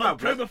 Shut your mouth,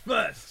 bro. October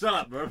 1st, Shut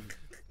up, bro.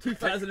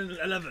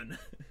 2011.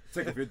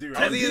 Take off your do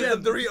I was eating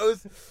some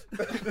Doritos.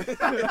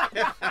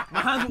 My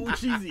hands were all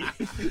cheesy.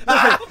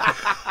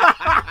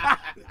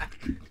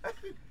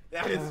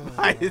 That is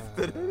fine to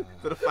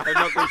the 5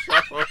 knuckle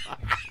shuffle.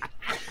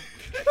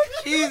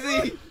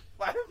 Cheesy.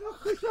 5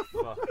 knuckle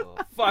shuffle.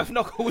 5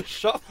 knuckle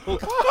shuffle.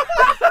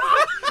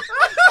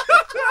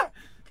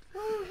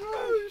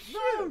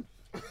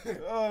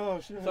 Oh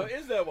shit. So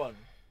is there one?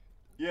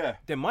 Yeah.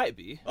 There might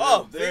be.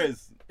 Oh, there see?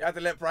 is. You have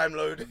to let Prime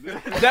load.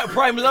 That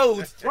prime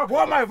load. Bro,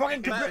 what am I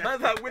fucking?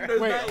 Man's like Windows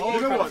Wait, 98.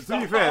 You know what? To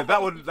be fair,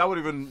 that would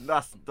even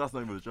that's not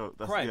even a joke.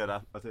 That's Crime. yeah.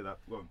 I say that.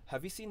 Go on.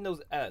 Have you seen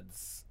those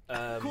ads?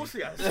 Of course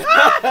he has.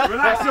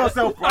 Relax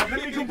yourself, bro. Let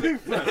me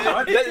compute first.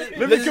 Right?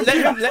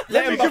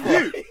 Let him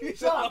buffer. compute.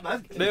 Shut up,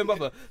 man. Let him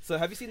buffer. So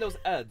have you seen those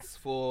ads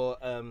for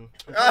I'm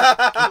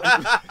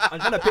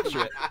trying to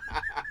picture it.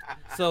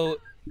 So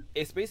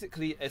it's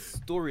basically a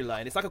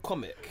storyline. It's like a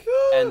comic,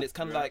 and it's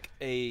kind of like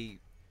a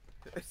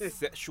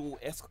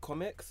sexual-esque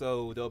comic.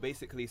 So they'll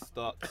basically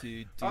start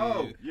to do.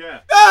 Oh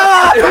yeah.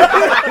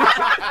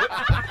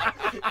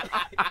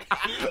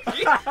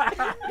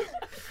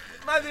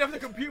 Man didn't have to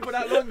compute for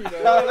that long, you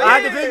know. I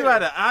had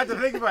to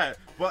think about it.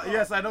 But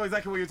yes, I know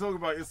exactly what you're talking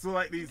about. It's sort of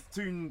like these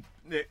tune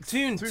nicks.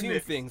 Tune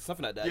nicks. things,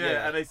 something like that.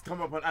 Yeah, and they come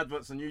up on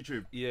adverts on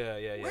YouTube. Yeah.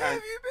 Where have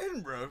you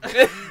been, bro?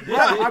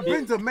 Yeah, I've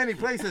been to many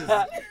places.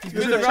 He's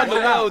been around the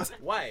world.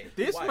 Why?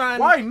 This Why? man.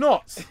 Why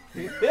not?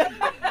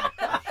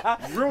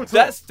 Real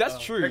talk. That's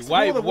true.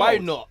 Explore the Why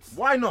world. not?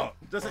 Why not?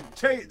 Just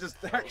change. Just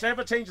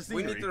ever change the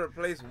We scenery. need to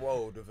replace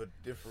world with a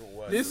different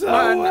word. This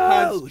man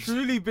has world.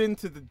 truly been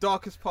to the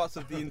darkest parts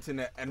of the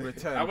internet and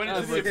returned. I went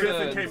into the abyss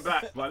and came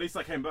back, but at least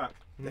I came back.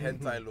 The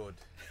hentai lord.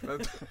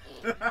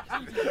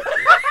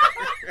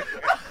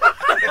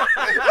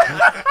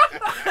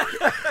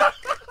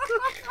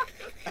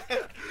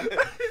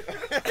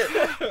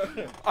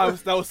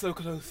 That was so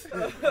close.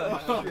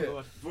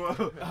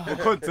 For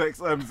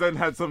context, Zen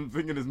had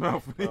something in his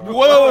mouth.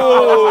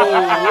 Whoa!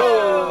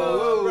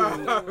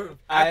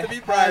 I have to be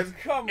Prime.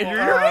 Come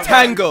on.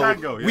 Tango.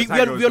 Tango, yeah, We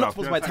tango are is not rough,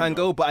 supposed yeah, to buy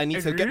tango, but I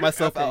need to get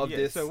myself out of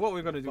this. So what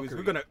we're gonna do is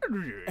we're gonna.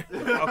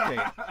 Okay.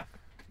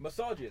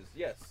 Massages,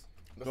 yes.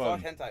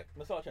 Massage hentai.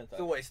 Massage hentai.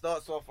 So what? It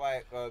starts off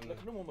like Like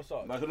a normal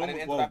massage. Like a And it normal,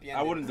 ends well, up at the end I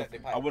and wouldn't, it's like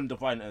they I pipe. wouldn't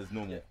define it as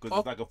normal because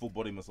it's like a full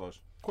body massage.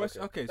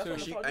 Question. Okay. So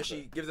That's she what and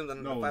she gives them the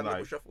No, 5 knuckle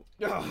like- shuffle.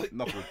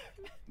 Knuckle,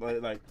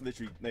 like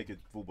literally naked,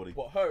 full body.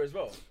 What, her as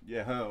well?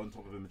 Yeah, her on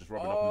top of him, just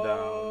rubbing up and down.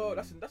 Oh,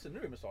 that's a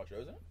new massage, though,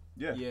 isn't it?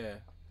 Yeah, yeah,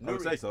 I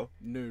would say so.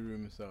 no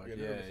room massage. Yeah, Yeah.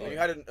 no room So massage. you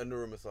had a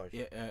neuro massage.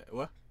 Yeah.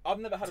 What? I've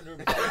never had a new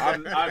massage.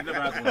 I've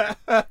never had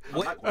one. I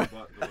like one,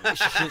 but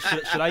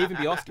Should I even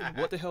be asking?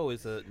 What the hell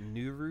is a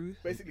Nuru?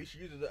 Basically, she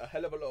uses a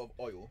hell of a lot of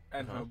oil.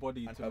 And her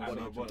body And to her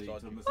massage. body. to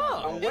Oh,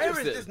 massage. And where is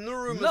interesting. this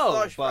neuro No,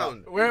 massage but-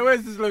 found?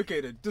 Where's this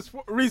located? Just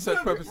for research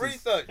purposes.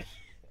 Research.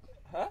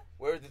 Huh?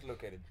 Where is this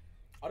located?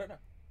 I don't know.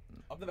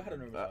 I've never had a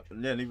new massage.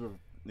 Yeah, neither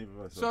of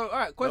us. So, all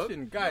right,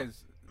 question,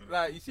 guys.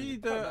 Like, you see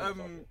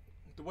the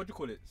what do you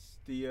call it?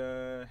 The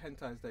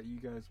hentais that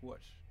you guys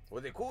watch.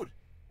 What's it called?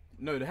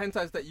 No, the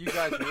hentais that you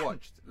guys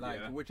watched, like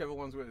Yeah. whichever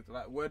ones were,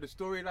 like, were the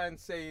storylines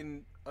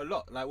saying a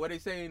lot? Like, were they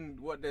saying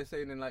what they're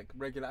saying in like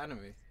regular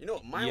anime? You know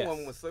what? My Yes.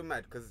 one was so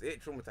mad because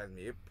it traumatized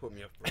me. It put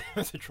me off, bro.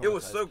 It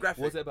was so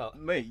graphic. What's it about?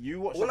 Mate, you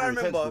watched All I All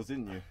remember- Tentacles,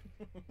 didn't you?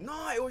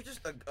 No, it was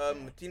just a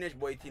teenage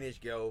boy, teenage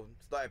girl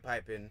started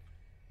piping,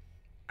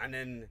 and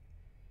then.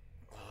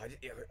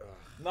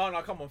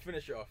 No, come on,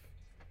 finish it off.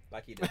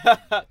 Like he did.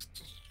 Got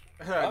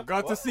to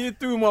What? see it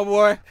through, my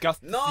boy.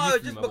 No,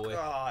 just my because. boy.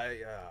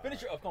 Yeah.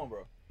 Finish it off, come on,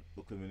 bro.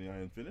 Look him in the eye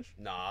and finish.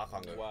 Nah, I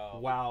can't go. Wow.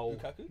 Wow.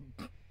 Lukaku?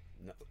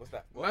 No, what's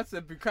that? Well, that's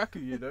a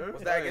bukaku, you know.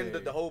 What's that again? Hey.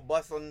 The whole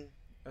bus on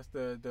That's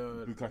the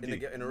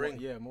Bukaki. in the ring.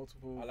 Yeah,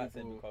 multiple. I like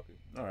saying people.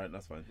 Lukaku. All right,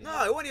 that's fine.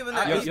 No, it wasn't even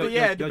that. Yo, It yo, was yo,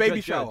 yeah, the baby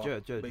Judge, shower,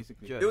 Judge,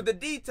 basically. Judge. it was the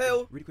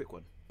detail. Really quick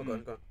one. Oh, go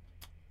on, go on.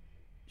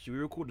 Should we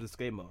record a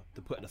disclaimer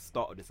to put at the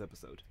start of this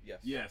episode? Yes.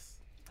 Yes.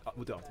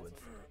 We'll do it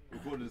afterwards.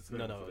 Recorded this.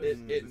 No,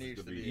 It This needs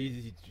is to the be.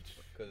 beat.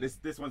 'Cause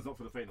This one's not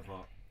for the faint of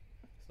heart.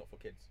 it's not for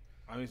kids.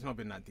 I mean, it's not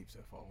been that deep so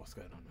far. What's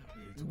going on? Man? What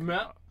are you talking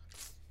Matt.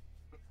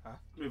 about?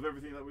 With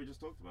everything that we just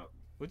talked about.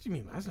 What do you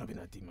mean, man? It's not been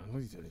that deep, man. What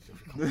are you doing?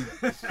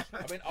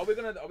 I mean, are we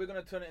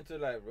gonna turn it into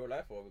like real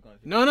life, or are we gonna?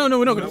 No,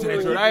 we're not going to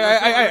No, do it. we're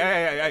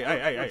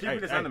Hey,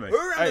 keeping this hey. anime. Who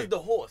remembers Hey. the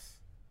horse?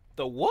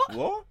 The what?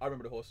 What? I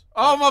remember the horse.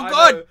 Oh my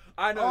God!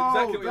 I know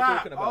exactly what you're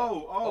talking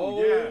about.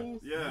 Oh,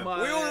 yeah.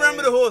 My We all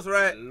remember the horse,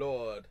 right?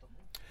 Lord.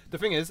 The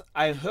thing is,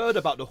 I heard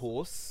about the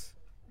horse,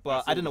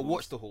 but I didn't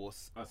watch the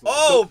horse. I saw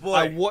Oh it. boy!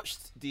 I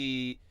watched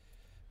the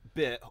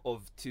bit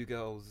of Two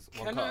Girls,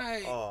 One Can Cup. I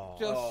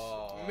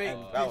just make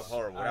that was this?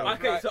 horrible. That was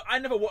Okay, so I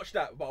never watched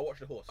that, but I watched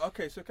the horse.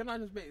 Okay, so can I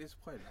just make this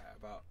point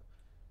about?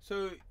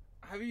 So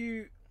have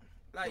you,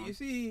 like, you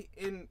see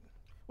in?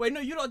 Wait, no,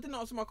 you lot didn't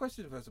answer my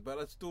question first about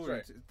the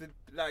story.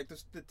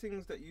 The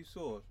things that you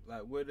saw,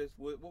 like, what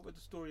were the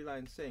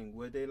storylines saying?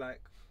 Were they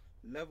like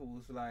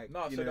levels, like,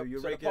 No, you so, know, the,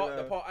 your so regular?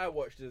 the part I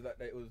watched is that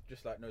it was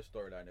just like no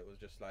storyline. It was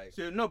just like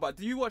So no, but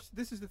do you watch?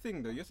 This is the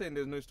thing, though. You're saying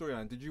there's no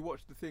storyline. Did you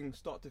watch the thing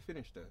start to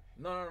finish, though?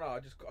 no. I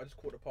just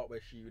caught the part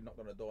where she knocked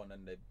on the door and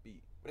then they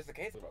beat. But it's the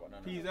case.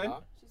 Please, then.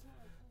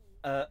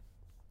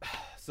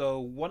 So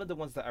one of the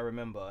ones that I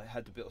remember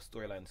had a bit of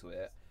storyline to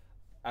it.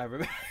 I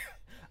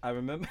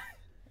remember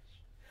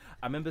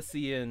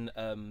seeing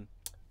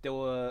there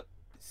were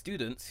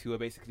students who were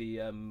basically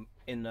in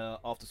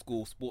after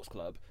school sports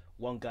club.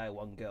 One guy,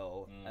 one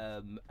girl,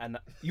 and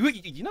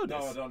you know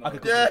this. No. Okay,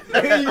 cool.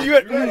 Yeah.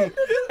 You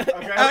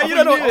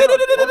don't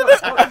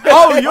know.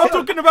 Oh, you're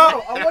talking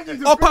about I want you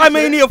to Opera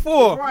Mania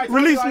 4, Right,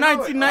 released I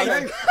know it.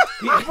 1990.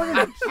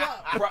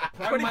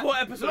 24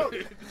 episodes.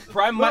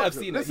 Prime might have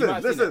seen it. He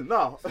might have seen it.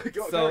 No. Carry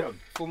So, on.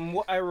 from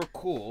what I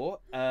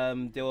recall,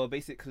 they were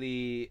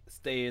basically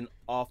staying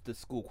after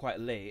school quite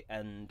late,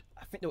 and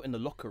I think they were in the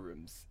locker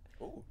rooms.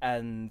 Ooh.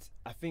 And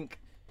I think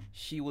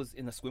she was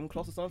in a swim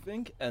class or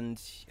something, and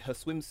her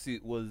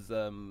swimsuit was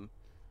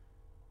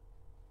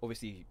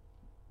obviously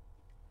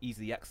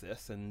easy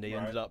access, and they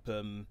ended up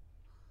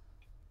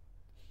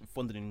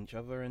fondling each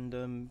other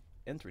and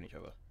entering each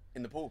other.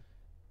 In the pool.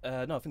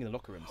 No, I think in the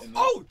locker rooms.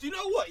 Oh, do you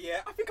know what?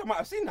 Yeah, I think I might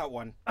have seen that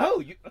one. Oh,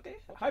 you okay?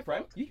 Hi,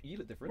 Prime. You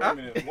look different. Wait a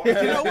minute. Do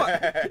you know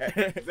what?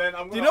 Then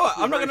I'm Do you know what? ask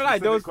you I'm not a gonna lie. very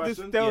There was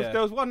specific this, question.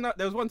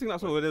 there was one thing that I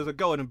saw where there was a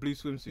girl in a blue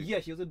swimsuit. Yeah,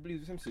 she was a blue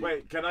swimsuit.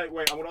 Wait, I'm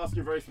gonna ask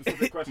you a very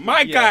specific question.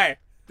 My Yeah. guy.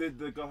 Did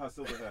the girl have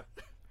silver hair?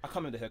 I can't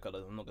remember the hair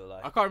colour. I'm not gonna lie.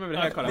 I can't remember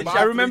the hair color, Did but she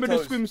I have remember the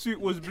 3 toes? swimsuit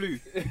was blue.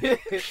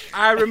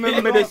 I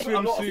remember the A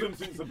lot of swimsuit.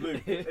 swimsuits are blue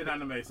in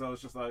anime, so I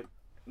was just like,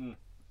 Do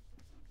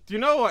you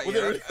know what?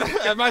 Yeah?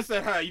 I might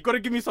say, "Hey, you got to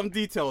give me some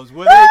details."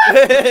 Were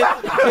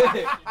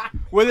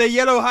there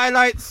yellow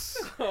highlights?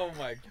 Oh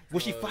my god.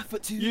 Was she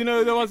 5'2"? You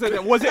know the ones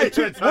that was it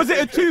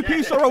a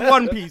 2-piece or a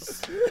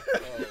 1-piece?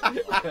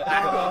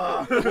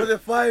 Was it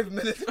 5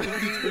 minutes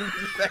 52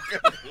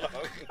 seconds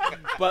long?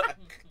 But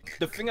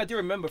the thing I do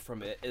remember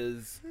from it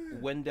is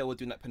when they were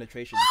doing that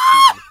penetration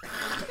scene.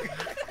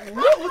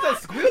 What was that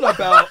squeal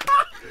about?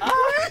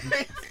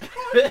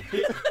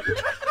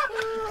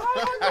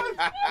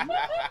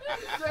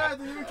 Dad,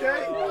 are you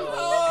okay?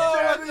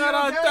 Oh my god,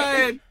 I'm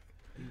dying.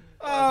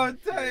 Oh, I'm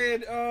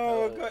dying.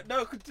 Oh god,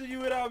 no, continue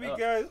without me,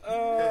 guys.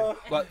 Oh.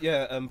 But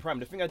yeah, Prime.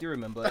 The thing I do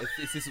remember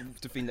is this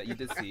the thing that you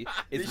did see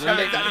is Did when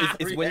you they have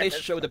is when they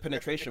show the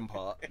penetration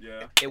part.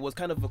 Yeah. It was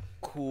kind of a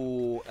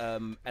cool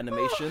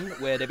animation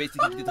where they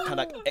basically did the kind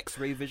of like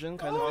X-ray vision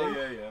kind of Oh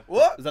thing. yeah.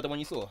 What? Is that the one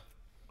you saw?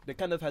 They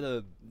kind of had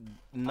a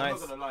nice. I'm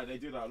not gonna lie, they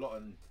do that a lot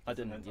in. I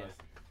didn't. hentais.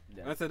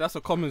 Yeah. I said that's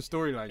a common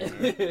storyline. You know?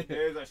 It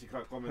is actually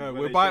quite common. Yeah,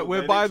 where we're they by- show-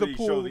 we're they by the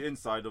literally Show pool. the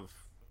inside of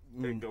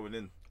thing going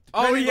in.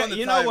 Oh Depending yeah, on the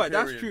you know time what?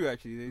 That's period. true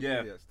actually. They do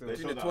Yeah. that still. They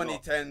Between the show that a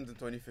lot. 2010s and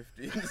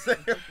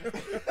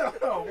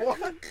 2015s.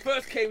 What?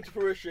 First came to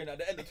fruition at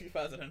the end of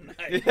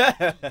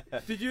 2009.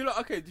 Did you lot?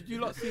 Okay, did you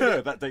lot see Yeah,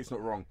 that? that date's not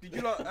wrong. Did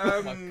you lot?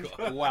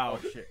 Wow.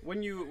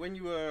 When you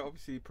were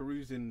obviously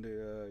perusing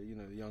the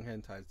the young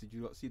hentais, did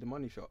you lot see the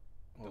money shot?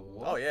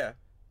 Oh yeah.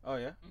 Oh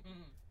yeah.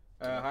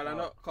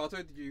 Highlander,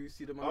 Carter, did you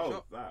see the money Oh,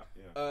 shot? that.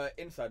 Yeah.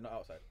 Inside, not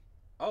outside.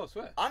 Oh,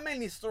 swear. I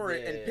mainly saw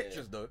it in Yeah.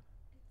 pictures though.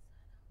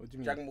 What do you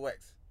mean? Dragon Ball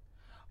X.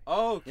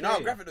 Oh, okay. You know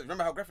how graphic it is?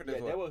 Remember how graphic it Yeah,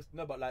 is? there was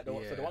no, but like so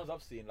Yeah. the ones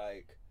I've seen,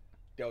 like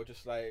they'll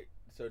just like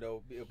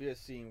it'll be a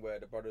scene where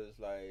the brother's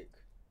like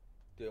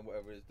doing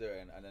whatever he's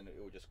doing, and then it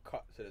will just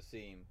cut to the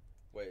scene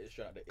where it's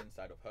showing at the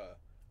inside of her,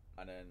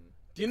 and then.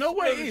 Do you know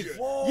what it is?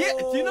 Whoa, Yeah,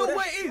 do you know what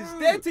that's it is? true.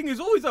 Their thing is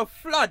always a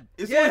flood.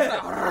 It's always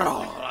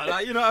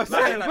like you know what I'm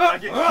saying?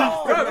 Like it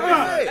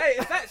Hey,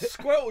 it's like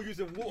Squirtle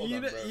using water.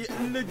 You know,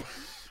 bro.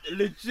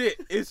 legit,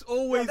 it's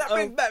always That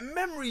brings back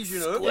memories,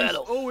 you know. it's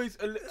always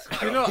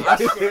you know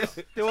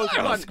there was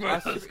one do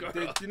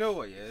you know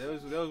what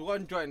there was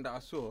one joint that I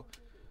saw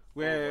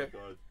where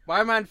God.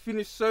 my man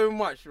finished so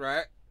much,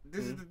 right?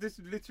 This is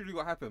literally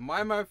what happened.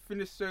 My man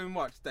finished so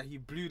much that he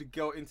blew the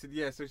girl into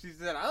the air. So she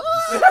said,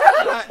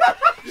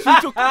 she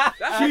took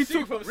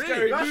from really?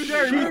 Scary That's Movie.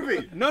 Scary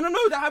Movie. No,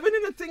 that happened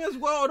in the thing as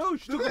well. No,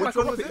 she took off like a Which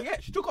one was rocket. it? Yeah,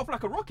 she took off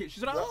like a rocket.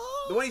 She's like,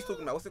 The one he's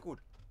talking about, what's it called?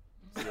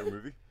 Scary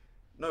Movie.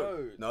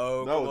 No.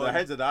 No, come the on.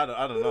 heads of that.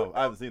 I don't know.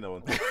 I haven't seen that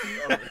one. I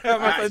Actually, said,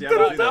 I haven't seen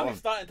that Now one. he's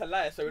starting to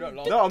lie, so we don't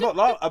laugh. No,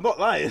 I'm not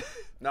lying.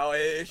 No,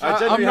 it I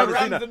genuinely I'm haven't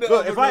not- seen Random that. bit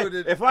Look,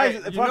 if I've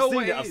You know seen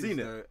what it, I've is, seen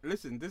it. though?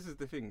 Listen, this is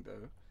the thing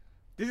though.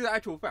 This is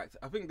actual fact.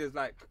 I think there's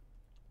like,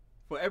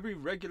 for every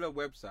regular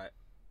website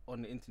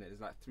on the internet,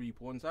 there's like 3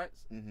 porn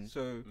sites. Mhm.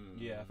 So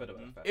Yeah, I've heard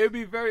about that. it would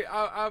be very.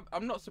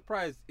 I'm not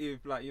surprised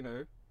if like Is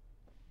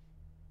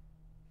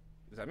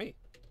that me?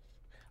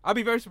 I'd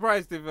be very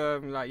surprised if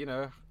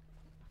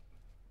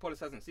Polis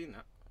hasn't seen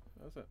that.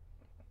 That's it.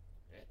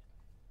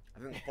 I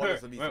think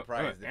Polis would be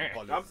surprised if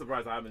Polis. I'm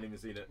surprised I haven't even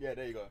seen it. Yeah,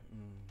 there you go.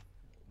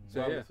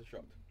 So yeah. So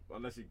shocked.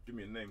 Unless you give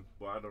me a name,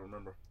 but I don't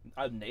remember.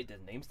 There's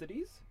names to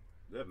these.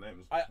 They have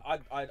names. I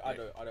don't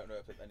know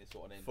if there's any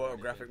sort of name.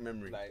 Photographic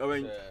memory. Like, I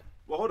mean,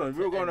 well, hold on.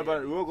 We were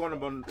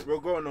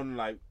going on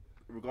like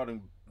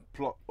regarding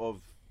plot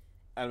of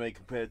anime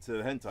compared to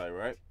hentai,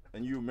 right?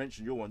 And you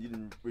mentioned your one. You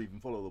didn't even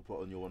follow the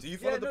plot on your one. Do you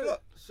follow the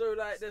plot? So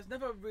like, there's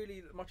never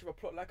really much of a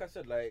plot. Like I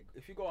said, like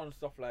if you go on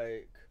stuff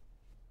like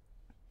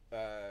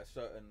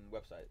certain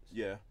websites,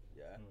 Yeah.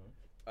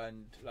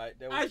 and like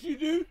they will, As you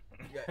do.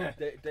 yeah,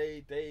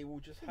 they will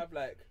just have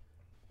like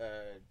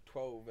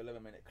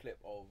 12-11 minute clip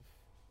of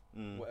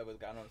whatever's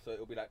going on. So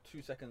it'll be like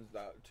 2 seconds,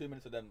 like 2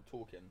 minutes of them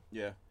talking,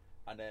 Yeah.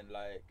 and then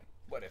like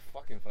What, they're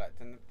fucking for like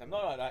 10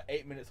 no, like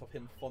 8 minutes of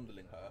him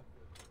fondling her.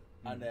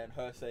 And then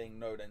her saying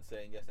no, then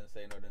saying yes, then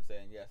saying no, then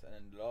saying yes, and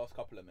then the last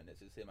couple of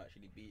minutes is him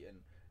actually beating,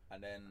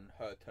 and then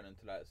her turning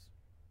to like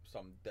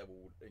some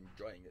devil,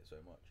 enjoying it so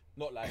much.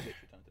 Not like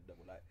literally turning to the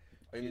devil, like.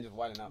 Oh, you mean just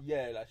wilding out?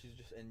 Yeah, like she's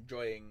just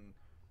enjoying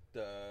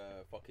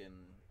the fucking.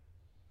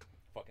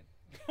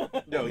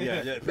 No,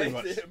 yeah, pretty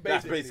much.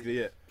 That's basically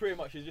it. Pretty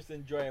much, she's just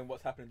enjoying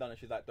what's happening down, and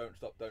she's like, "Don't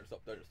stop, don't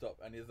stop, don't stop,"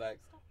 and he's like,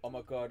 "Oh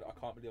my god, I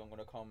can't believe I'm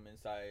gonna come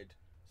inside."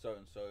 So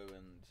and so,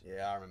 and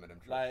Yeah, I remember them.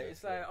 like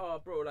it's like,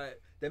 oh bro,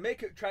 like they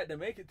make it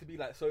to be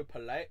like so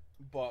polite,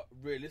 but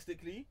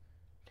realistically,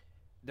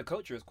 The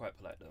culture is quite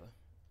polite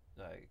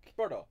though. Like,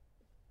 brother,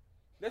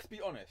 let's be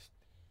honest.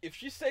 If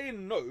she's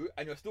saying no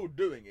and you're still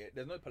doing it,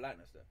 there's no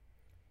politeness there.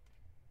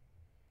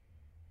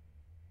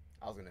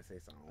 I was gonna say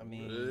something. I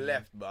mean-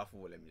 left, but I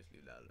thought let me just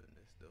leave that alone.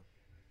 There still.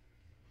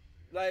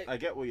 Like I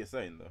get what you're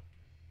saying though.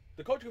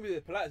 the culture can be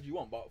as polite as you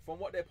want, but from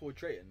what they're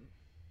portraying,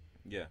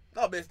 Yeah.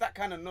 No, but it's that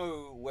kind of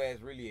no where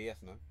it's really a yes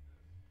no.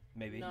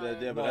 maybe. No.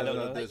 But I don't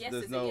know. But there's, yes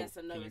there's is no. a yes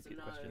and no Can you is a repeat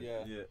the no. question?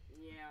 yeah. Yeah.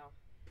 Yeah,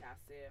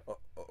 that's it.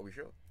 Are we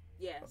sure?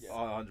 Yes. Yeah.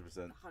 100%.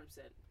 100%.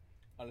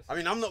 Unless, I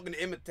mean, I'm not gonna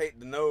imitate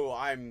the no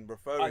I'm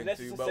referring Unless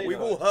to, it's a but safe we've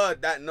all word.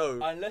 heard that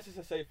no. unless it's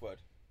a safe word.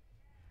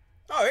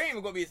 Oh, it ain't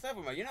even gonna be a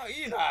seven, man. You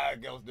know how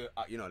girls do.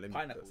 You know, let me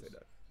Pineapples. say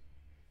that.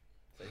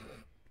 Safe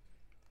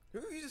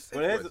word. Who uses safe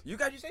Well, here's words? You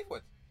guys use safe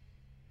words.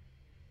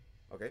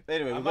 Okay.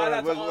 Anyway, Am we're I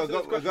allowed to going. answer this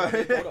We're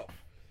question? going. Hold up.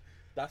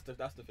 That's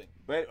the thing.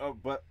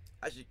 But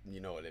Actually, you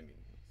know what I mean.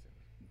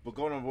 But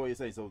going on what you're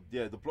saying, so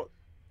yeah, the plot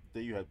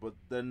that you had, but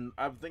then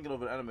I'm thinking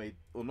of an anime,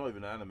 or not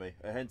even an anime,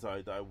 a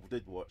hentai that I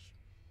did watch,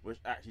 which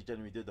actually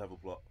genuinely did have a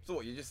plot. So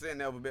what? You're just sitting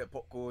there with a bit of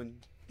popcorn,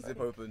 zip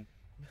open,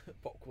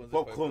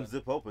 Popcorn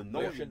zip open.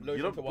 No, Lotion you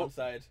don't to one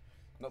side.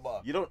 not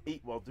butter. You don't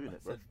eat while doing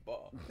it, bro. Said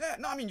butter. Yeah,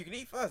 no, I mean you can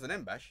eat first and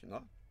then bash. No,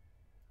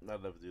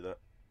 I'd never do that.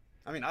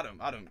 I mean I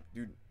don't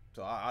do.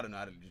 So I don't know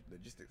how the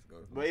logistics go.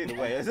 But either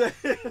way,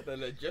 The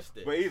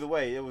logistics. but either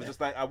way, it was just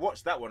like I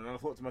watched that one and I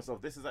thought to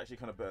myself, this is actually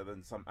kind of better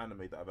than some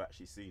anime that I've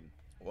actually seen.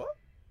 What?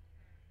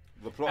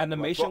 The plot,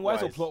 Animation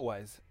wise or plot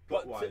wise?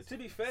 But plot-wise. to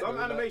be fair, Some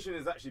though, like- animation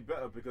is actually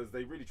better because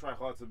they really try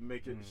hard to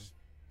make it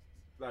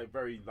like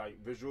very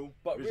like visual,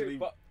 But visually. really-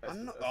 but-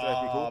 I'm not.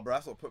 aesthetically Oh, cool. bro,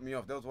 that's what put me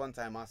off. There was one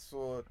time I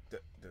saw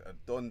a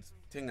Don's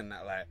thing and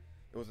that like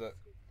it was a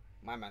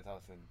my man's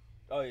house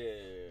Oh yeah.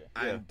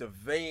 Yeah. and the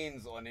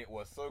veins on it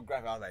was so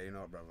graphic. I was like, you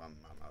know what, bro, I'm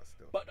out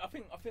still. But I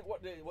think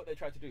what they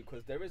try to do,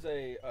 because there is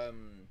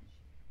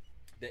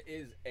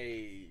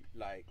a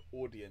like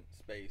audience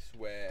space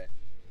where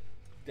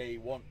they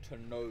want to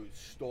know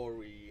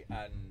story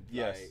and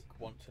Yes. like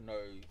want to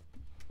know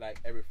like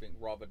everything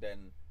rather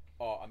than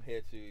I'm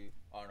here to,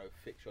 I don't know,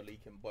 fix your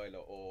leaking boiler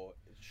or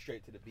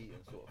straight to the beating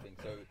sort of thing.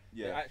 So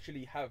they Yeah.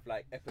 actually have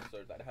like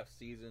episodes, like they have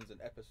seasons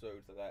and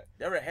episodes that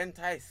There are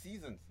hentai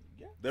seasons.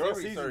 yeah. There are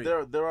Sorry, seasons.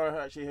 sorry. There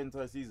are actually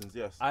hentai seasons.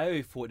 Yes.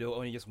 I thought they were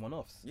only just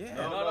one-offs. Yeah.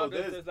 No,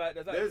 there's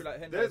actually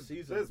like hentai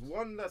seasons. There's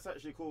one that's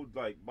actually called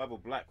like Bible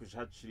Black, which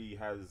actually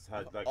has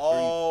had like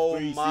Oh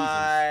three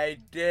my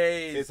seasons.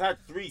 days! It's had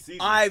 3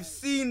 seasons. I've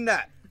seen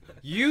that.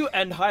 You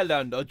and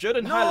Highlander,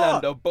 Jordan No.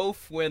 Highlander,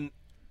 both went.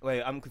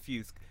 Wait, I'm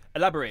confused.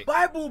 Elaborate.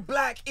 Bible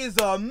Black is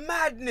a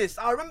madness.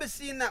 I remember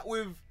seeing that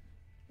with.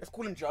 Let's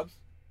call him Jubs.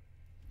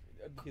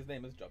 His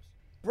name is Jobs.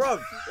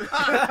 Bruv.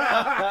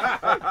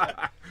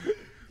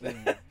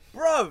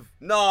 Bruv.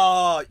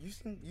 Nah. You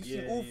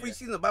seen all 3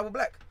 seasons of Bible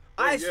Black?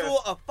 I yeah.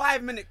 saw a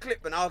 5-minute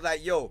clip and I was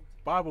like, yo,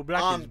 Bible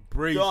Black is I'm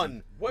brazy.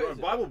 done. What Bro, is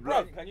it? Bible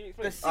Black. Can you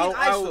explain? The scene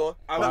I saw.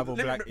 Bible let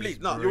me- Black please, is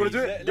no. You want to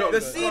do Let- it? let- Yo, The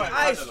let- scene alright,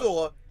 I don't know.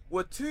 saw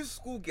were 2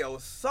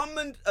 schoolgirls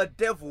summoned a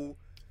devil.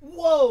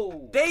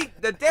 Whoa.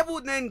 The devil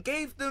then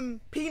gave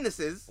them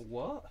penises,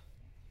 What?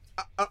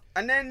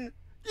 and then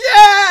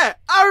Yeah,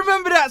 I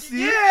remember that scene.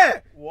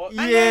 yeah, What?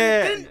 and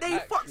Yeah. then they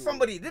fuck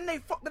somebody. Then they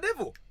fuck the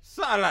devil.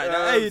 Something like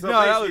that. Hey, so no,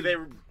 that was.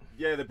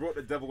 basically they brought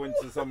the devil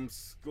into some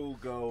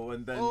schoolgirl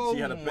and then Oh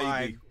she had a my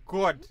baby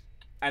god.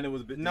 and it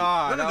was a bit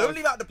Nah, No, that don't was-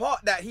 leave out the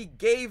part that he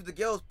gave the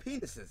girls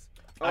penises,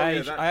 Oh, I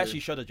yeah, that actually too.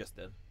 shuddered just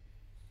then.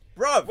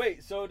 bruv.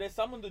 Wait, so they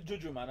summoned the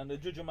Juju man, and the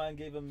Juju man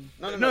gave him.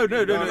 No, No,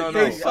 no, They no,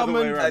 summoned the other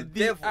way a around. the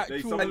Devil. actual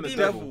They summoned a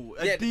devil,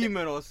 a Yeah,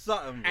 demon or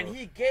something. And bro.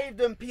 he gave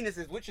them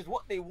penises, which is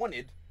what they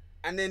wanted,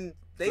 and then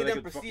they So they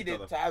then could fuck each proceeded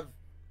other. to have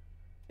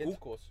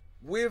Intercourse.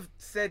 with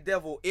said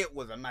devil. It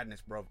was a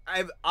madness, bruv.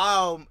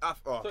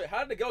 So how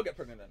did the girl get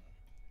pregnant then?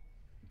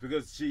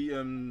 Because she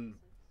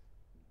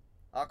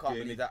I can't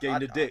believe that.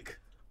 gained a dick.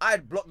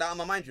 I'd block that out of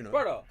my mind, you know.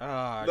 Brother. Look,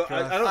 I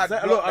don't I'd say,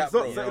 block look,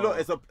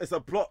 that, bro. it's a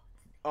plot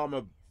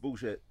armor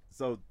bullshit.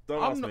 So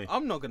don't ask me.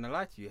 I'm not gonna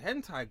lie to you.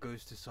 Hentai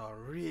goes to some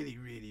really,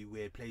 really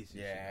weird places.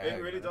 Yeah.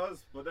 It really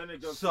does, but then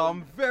it goes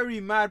Some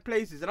very mad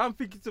places, and I'm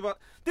thinking about.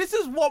 This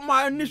is what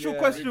my initial Yeah,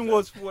 question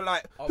was for.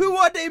 Like, who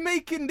are they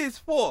making this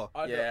for?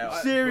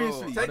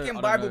 Seriously, bro. Taking I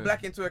don't Bible know.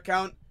 Black into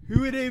account,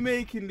 who are they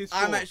making this for?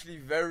 I'm actually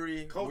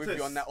very with you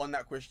Cultists. on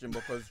that question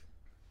because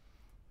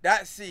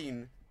that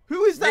scene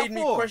Who is that made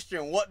me for?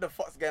 question what the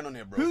fuck's going on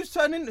here, bro. Who's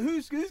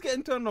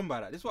getting turned on by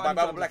that? This is what By I need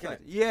to Bible Black,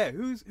 understand. Yeah,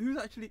 who's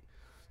actually?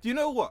 Do you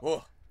know what?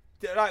 Oh,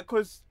 Like,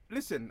 cause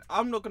listen,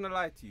 I'm not gonna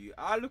lie to you.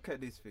 I look at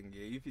this thing,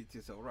 yeah. You think to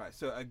yourself, right?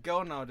 So a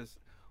girl now just,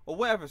 or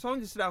whatever, someone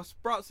just now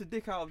sprouts a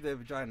dick out of their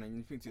vagina, and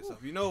you think to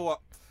yourself, you know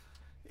what?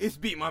 It's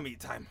beat my meat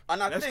time.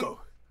 And I Let's think- go.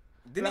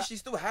 didn't Like- she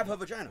still have her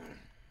vagina?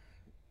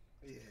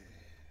 Yeah.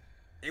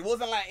 It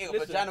wasn't like her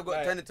Listen, vagina got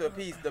like- turned into a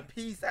piece. The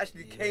piece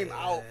actually came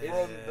out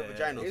from the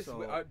vagina. It's,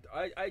 So-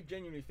 I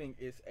genuinely think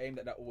it's aimed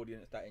at that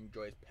audience that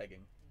enjoys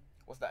pegging.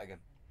 What's that again?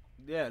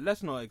 Yeah,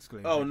 let's not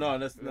explain. Oh that. no,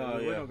 that's We're no.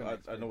 not Yeah, gonna I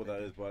explain know what that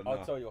that. is, but I'll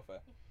no. tell you off air.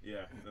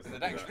 Yeah, that's Is not it that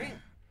that. extreme?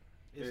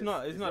 It's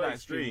not it's that not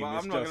extreme. extreme, But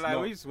it's I'm not just gonna lie.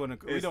 not- We just wanna.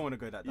 We it's- don't want to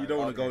go that. You don't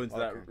want to Okay, go into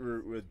that okay.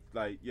 route with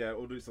like, yeah,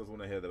 audience doesn't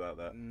want to hear about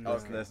that. No.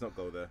 Let's not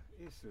go there.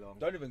 It's long.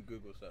 Don't even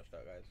Google search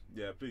that, guys.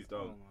 Yeah, please don't.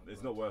 Oh my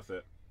It's God. not worth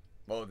it.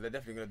 Well, they're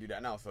definitely gonna do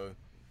that now. So,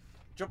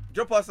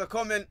 drop us a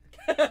comment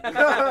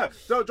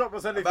Don't drop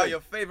us anything. about your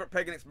favorite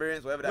pagan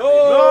experience, whatever that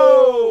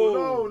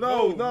No, may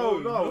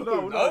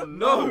be.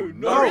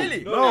 no,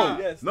 really? no,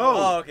 Yes. no.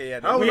 Oh, okay, yeah.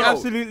 Hell We no.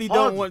 absolutely Hard.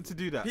 don't want to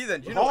do that.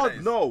 Heathen, do you know what that Hard,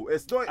 is? no.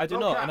 It's not. I do no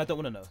not, cap. and I don't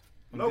want to know.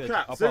 I'm No good.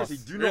 cap. I'll Seriously,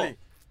 pass. do Really?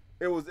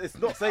 not. It's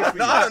not safe for you.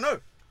 No, I don't know.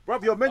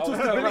 Bruv, your mental Oh,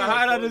 stability. right.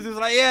 Highlanders is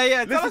like, yeah.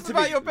 Tell Listen us to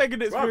about me. your pagan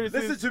Bruv,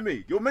 experiences. listen to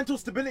me. Your mental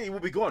stability will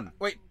be gone.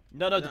 Wait,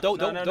 No, don't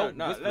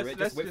No, whisper it.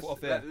 Just wait for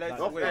off air. let's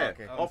Off wait. air.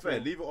 okay. Off air.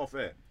 Leave it off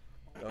air.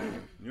 okay.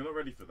 You're not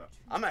ready for that.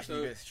 I'm actually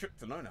a bit strict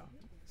to know now.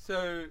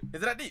 So,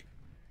 Is it that deep?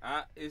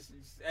 it's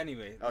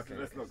anyway. Okay.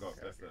 Let's not go.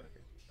 Let's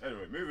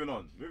Anyway, moving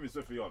on. Moving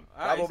swiftly on.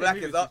 Bible Black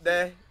is up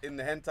there in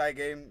the hentai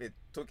game. It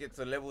took it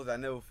to levels I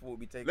never thought would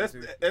be taken Let's.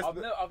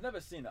 to. I've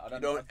never seen it. I You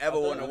don't don't ever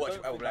want to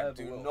watch Bible Black.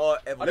 Do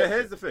not ever. Now, watch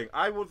here's it. the thing.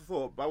 I would have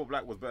thought Bible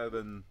Black was better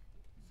than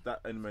that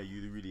anime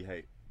you really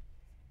hate,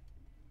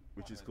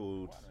 which is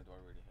called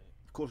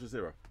Cautious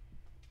Hero.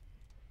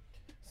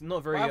 It's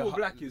not very. Bible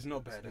Black is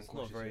not better than It's not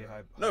Cautious very Hero.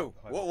 high. No,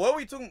 what are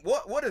we talking?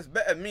 What does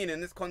better mean in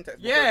this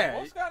context? Yeah,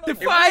 What's going on?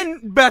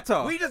 define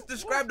better. We just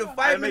described a 5-minute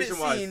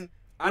Animation-wise. scene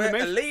where a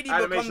Animation- lady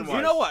becomes. animation-wise.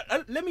 You know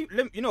what? Let me.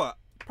 You know what?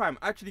 Prime,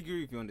 I actually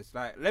agree with you on this.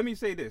 Like, let me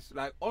say this.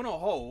 Like, on a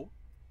whole,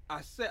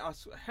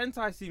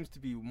 hentai seems to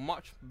be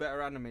much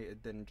better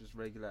animated than just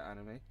regular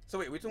anime. So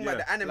wait, we're talking Yeah.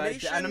 about the Like,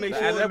 the animation.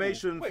 animation- The or-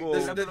 animation Wait, for the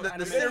Do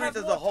they series have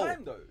as more a whole.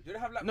 time, though? Do they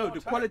have like No, more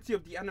the time? quality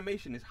of the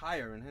animation is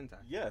higher in hentai.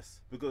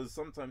 yes, because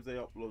sometimes they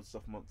upload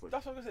stuff monthly.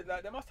 That's what I'm gonna say.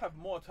 Like, they must have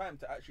more time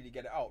to actually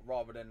get it out,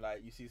 rather than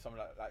like you see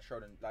something like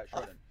Shonen, I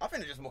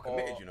think they're just more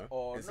committed, you know.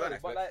 Or in no, certain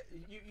but aspects.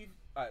 like you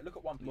alright, look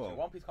at One Piece. Well-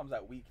 One Piece comes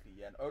out weekly,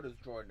 yeah, and Oda's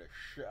drawing the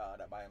shit out of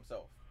that by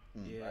himself.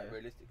 Yeah. Like,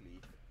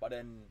 realistically. But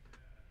then,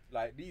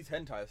 like these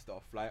hentai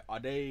stuff, like, are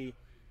they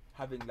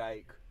having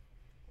like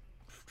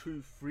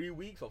 2-3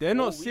 weeks? Or They're 4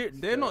 not. weeks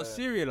They're not to-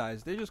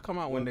 serialized. They just come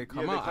out when Well, they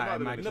come yeah, they out. come I out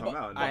when they imagine. come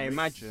out, and I then-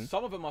 imagine.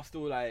 Some of them are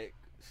still like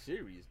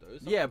series though.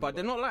 Some Yeah, of them but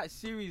they're got- not like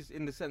series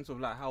in the sense of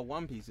like how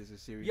One Piece is a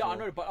series. Yeah, I or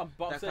know, but I'm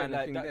that saying kind of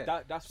like thing that,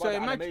 there. that's So why the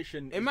imagine-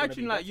 animation. is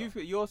Imagine gonna like be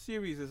better. your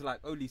series is like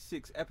only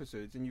 6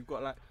 episodes, and you've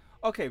got like,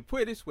 okay,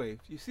 put it this way: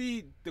 you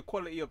see the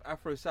quality of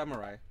Afro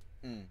Samurai,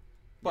 Mm.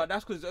 but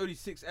that's because it's only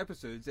 6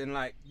 episodes, and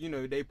like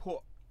they put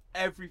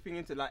everything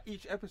into like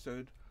each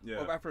episode Yeah.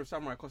 of Afro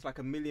Samurai costs like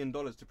 $1 million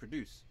to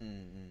produce.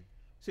 Mm.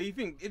 So you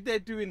think if they're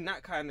doing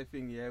that kind of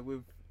thing, yeah,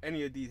 with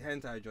any of these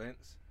hentai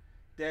joints,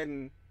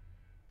 then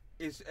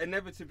it's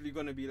inevitably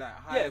going to be like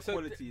higher yeah, so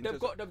quality. in they've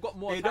terms got of- they've got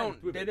more they time.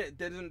 don't. with They, it.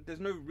 there's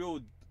no real.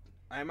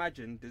 I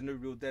imagine there's no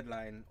real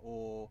deadline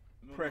or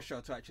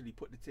pressure to actually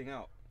put the thing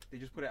out. They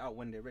just put it out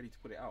when they're ready to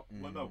put it out.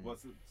 Well, no, but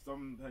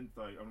some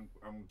hentai,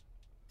 I'm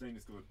saying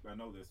this because I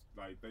know this.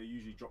 Like, they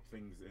usually drop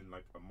things in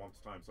like a month's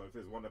time. So if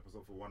there's one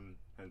episode for one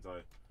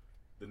hentai,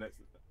 the next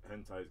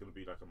hentai is going to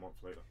be like a month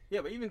later.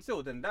 Yeah, but even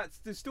still, then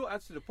this still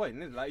adds to the point.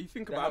 Isn't it? Like you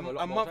think They about have a a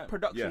lot more month time.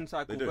 production Yeah,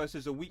 cycle they do.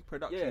 versus a week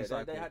production Yeah,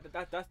 cycle.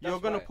 that's You're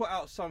gonna right. put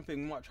out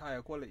something much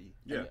higher quality.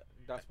 Yeah.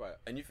 That's right.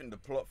 And you think the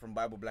plot from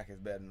Bible Black is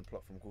better than the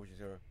plot from Cautious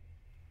Hero?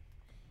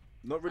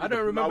 Not really. I don't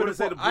I remember wouldn't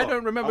the say plot. the plot. I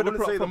don't remember I the wouldn't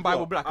plot say the from Bible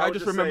plot. Black. I I would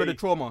just just remember say- the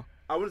trauma.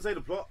 I wouldn't say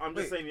the plot. I'm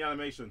just Wait. saying the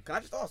animation. Can I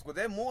just ask, were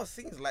there more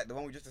scenes like the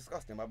one we just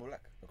discussed in Bible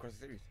Black across the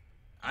series?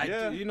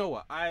 Yeah. You know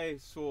what? I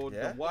saw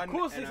Yeah? the one. Of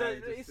course, and he's, I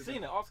just he's didn't-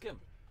 seen it. Ask him.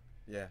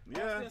 Yeah. Ask the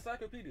Yeah,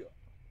 encyclopedia.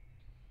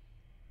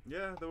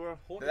 yeah, there were.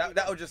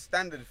 That was just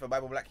standard for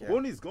Bible Black, yeah.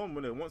 Horny's gone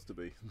when it wants to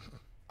be.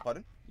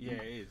 Pardon? Yeah,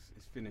 it is.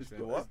 It's finished. It's,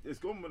 when- What? it's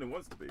gone when it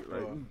wants to be. Like,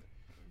 Bro,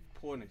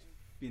 porn is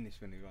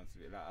finished when it wants to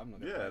be. Like I'm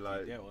not. Gonna Yeah, lie to you,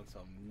 like- they're on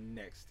some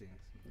next things.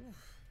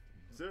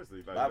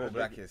 Seriously, like, Bible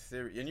Black is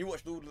serious. And you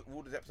watched all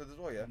the episodes as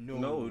well, yeah?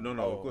 No,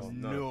 of course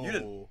no. You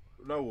didn't?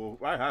 No, well,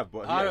 I have,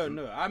 but I don't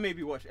know. I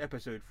maybe watched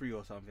episode 3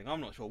 or something.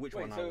 I'm not sure which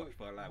one I watched,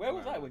 but like. Where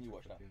was I when you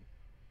watched that?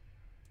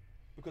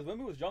 Because when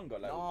we was younger,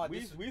 like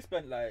we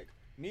spent like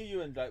me,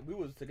 you, and like we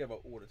was together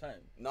all the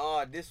time.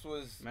 Nah, this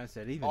was. Man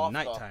said even after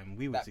nighttime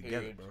we were that together,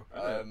 period, bro.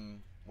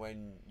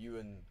 When you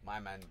and my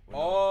man. Yeah,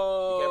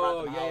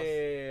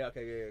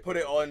 okay, yeah. Put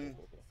it on,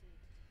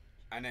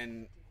 and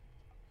then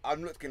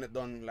I'm looking at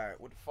Don like,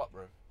 what the fuck,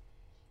 bro?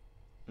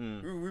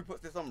 Who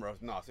puts this on, bro?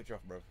 Nah, switch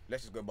off, bro.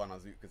 Let's just go ban our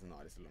Zoot because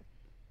this is long.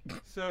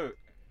 So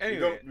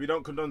anyway, we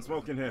don't condone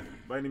smoking here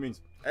by any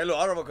means. Hey, look,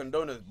 I'd rather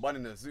condone us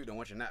banning the Zoot than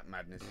watching that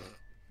madness.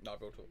 Nah,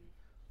 real talk.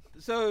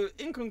 So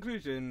in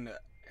conclusion,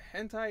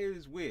 hentai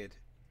is weird.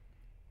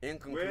 In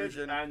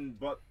conclusion,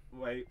 but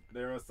wait,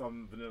 there are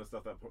some vanilla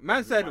stuff that.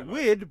 Man said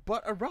weird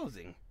but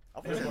arousing. I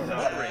thought it was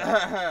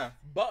buttering.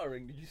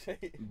 Buttering? Did you say?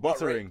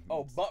 Buttering.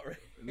 Oh, buttering.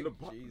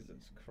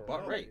 Jesus Christ.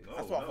 Butt rape.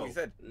 That's what I thought he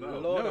said.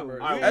 No.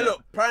 Hey,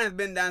 look, Prime's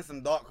been down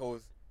some dark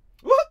holes.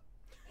 What?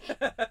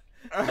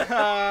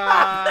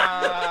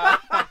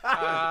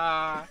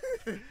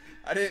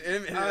 I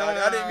didn't mean it like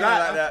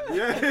that.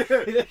 Yeah.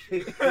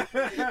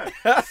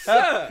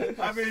 Sir.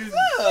 I mean,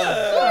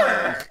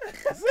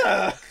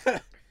 Sir.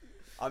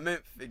 I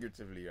meant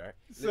figuratively, right?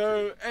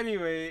 So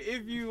anyway,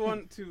 if you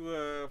want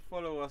to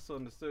follow us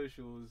on the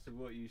socials,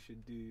 what you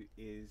should do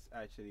is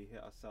actually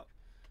hit us up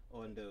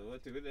on the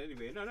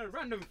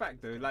random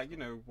fact though, like, you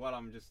know, while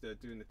I'm just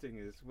doing the thing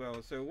as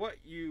well. So what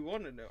you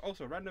want to know,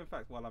 also random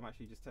fact while I'm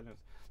actually just telling us,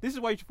 this is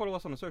why you should follow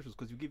us on the socials,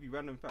 because we give you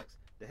random facts.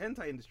 The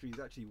hentai industry is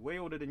actually way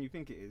older than you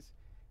think it is.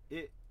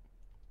 It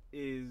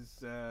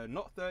is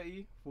not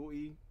 30,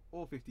 40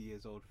 or 50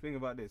 years old. Think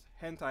about this,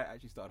 hentai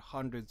actually started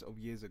hundreds of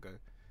years ago.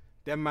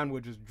 Them man were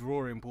just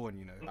drawing porn,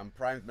 you know. And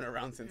Prime's been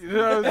around since. You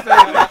know what I'm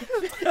saying?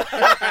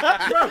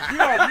 bro,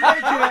 you are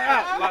making it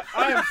out like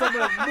I am some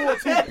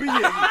mortal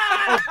being of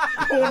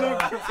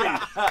pornography.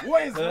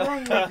 What is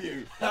wrong with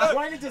you? Do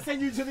I need to send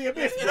you to the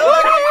abyss? You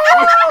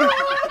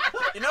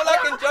know,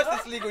 like in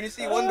Justice League when you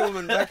see Wonder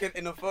Woman back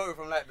in a photo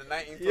from like the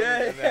 1920s.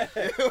 Yeah.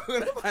 We're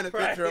gonna find a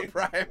picture of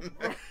Prime.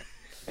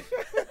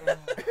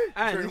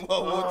 During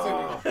World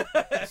War II.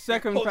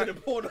 Second fact. The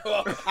porno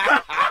up.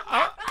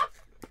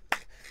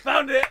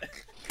 Found it.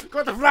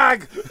 Got the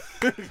flag.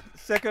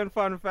 Second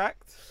fun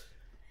fact.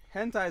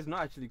 Hentai is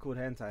not actually called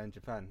hentai in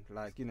Japan.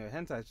 Like, you know,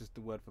 hentai is just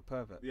the word for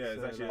pervert. Yeah,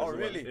 it's actually. Oh,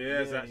 really? Yeah,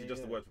 it's actually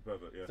just the word for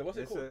pervert. Yeah. So what's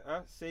it It's called?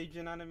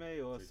 Seijin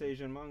anime or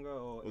Seijin manga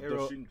or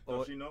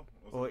Doshino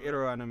or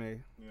Iro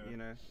anime. Yeah. You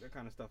know, that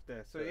kind of stuff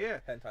there. So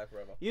yeah. Hentai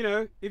forever. You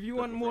know, if you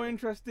want more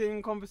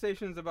interesting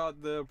conversations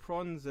about the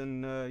prawns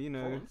and you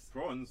know,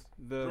 prawns,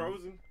 the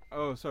frozen.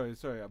 Oh, sorry,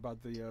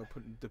 about the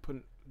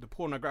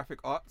pornographic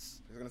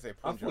arts. I was gonna say.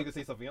 I thought you could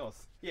say something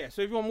else. Yeah,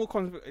 so if you want more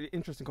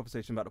interesting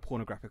conversation about the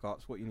pornographic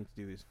arts, what you need to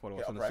do is follow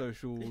us on the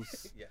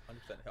socials. Yeah,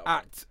 100%.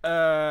 At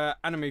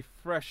Anime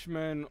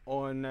Freshman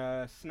on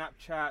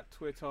Snapchat,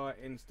 Twitter,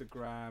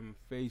 Instagram,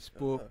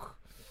 Facebook.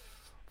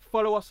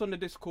 Follow us on the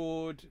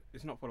Discord.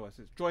 It's not follow us,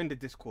 it's join the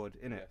Discord,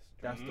 innit? Yes.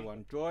 That's the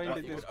one. Join the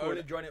You can Discord.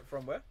 only join it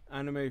from where?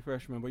 Anime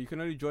Freshman, but you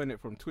can only join it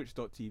from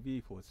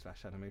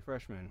twitch.tv/Anime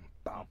Freshman.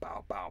 Bow,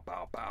 bow, bow,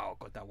 bow, bow.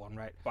 Got that one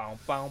right. Bow,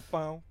 bow,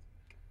 bow.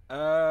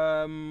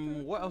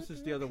 What else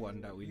is the other one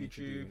that we need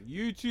to do?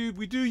 YouTube.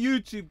 We do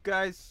YouTube,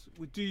 guys.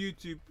 We do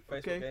YouTube.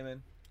 Okay. Facebook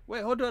gaming.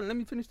 Wait, hold on. Let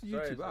me finish the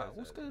YouTube. Sorry,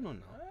 What's going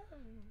on now?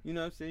 You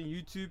know what I'm saying?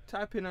 YouTube.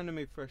 Type in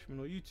Anime Freshman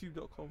or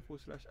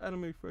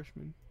youtube.com/Anime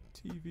Freshman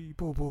TV.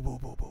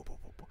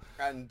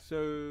 And so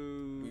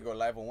we go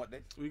live on what day?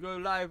 we go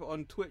live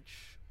on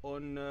Twitch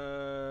on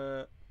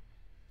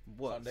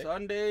what?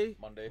 Sunday?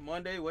 Monday,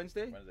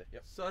 Wednesday? Wednesday,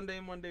 yep.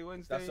 Sunday, Monday,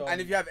 Wednesday. That's all. And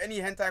if you have any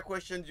hentai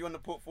questions you want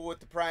to put forward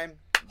to Prime,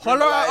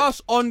 holler at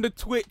us on the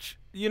Twitch.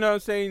 You know what I'm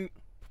saying?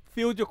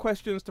 Field your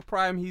questions to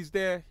Prime. He's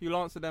there. He'll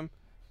answer them.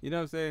 You know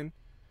what I'm saying?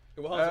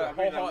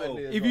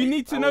 Wholeheartedly as If well. you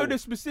need to know the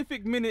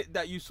specific minute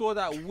that you saw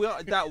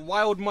that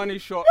wild money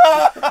shot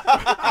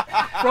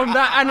from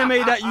that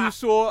anime that you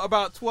saw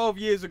about 12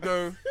 years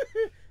ago,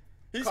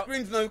 he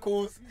screens no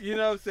calls. you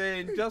know what I'm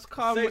saying? Just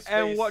come Safe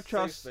and space, watch safe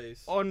us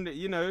space. on the,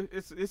 you know,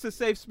 it's a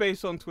safe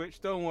space on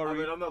Twitch. Don't I worry.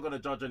 mean, I'm not gonna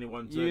judge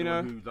anyone You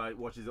know. who like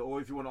watches it, or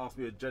if you want to ask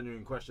me a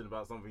genuine question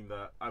about something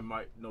that I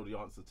might know the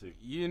answer to.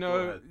 You Go know,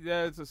 ahead.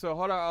 yeah. So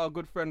holler at our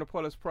good friend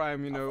Apollos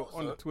Prime, you know, thought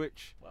on so. the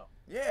Twitch.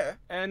 Yeah.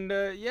 And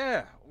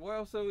yeah, what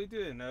else are we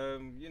doing?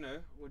 You know,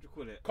 what do you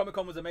call it?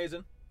 Comic-Con was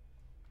amazing.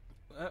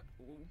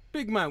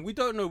 Big man, we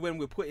don't know when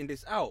we're putting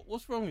this out.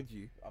 What's wrong with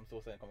you? I'm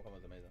still saying Comic-Con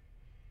was amazing.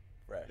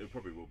 Right. It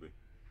probably will be.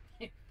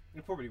 It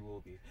probably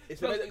will be.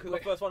 It's amazing because the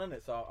first one in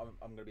it, so I'm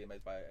going to be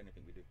amazed by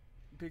anything we do.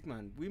 Big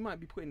man, we might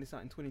be putting this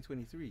out in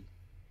 2023.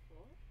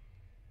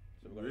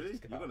 So we're gonna Really?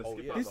 skip You're out gonna a whole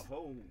skip year. out the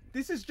whole.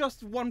 This is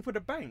just one for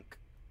the bank.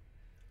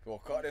 Well,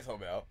 cut this whole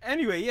bit out.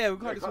 Anyway, yeah, we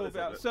got Yeah, this cut all this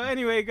bit out. out. So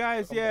anyway,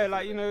 guys, yeah,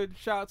 like, you know,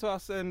 shout out to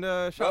us and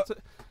shout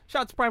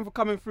out to Prime for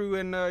coming through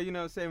and you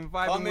know, saying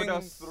vibing Coming with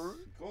us. through.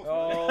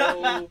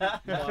 Oh my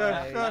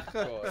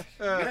gosh.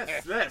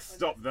 Let's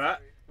stop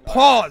that.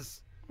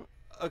 Pause.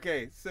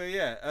 Okay, so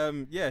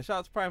yeah, shout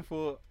out to Prime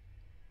for.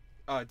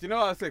 Do you know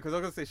what I was saying? Because I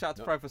was gonna say shout out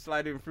to Prime for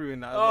sliding through in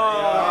that.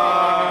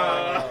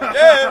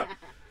 Yeah.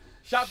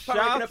 Shout out to Prime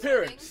making an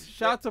appearance.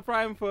 Shout out to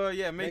Prime for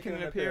making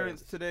an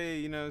appearance today.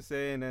 You know what I'm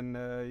saying,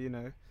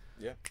 and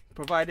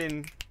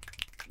providing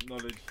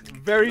Knowledge.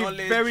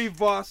 very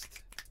vast,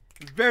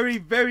 very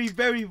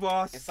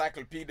vast,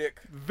 Encyclopedic.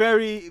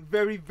 very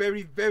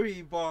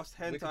vast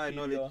hentai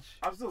knowledge.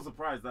 I'm still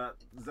surprised that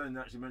Zen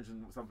actually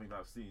mentioned something that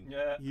I've seen.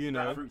 Yeah. You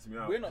That know, freaks me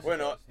out. We're not. We're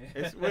not.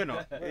 we're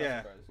not.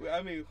 Yeah, surprised.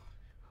 I mean,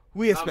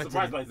 we I'm expected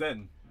surprised it. by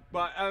Zen.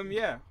 But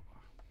yeah.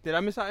 Did I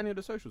miss out any of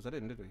the socials? I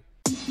didn't, did we?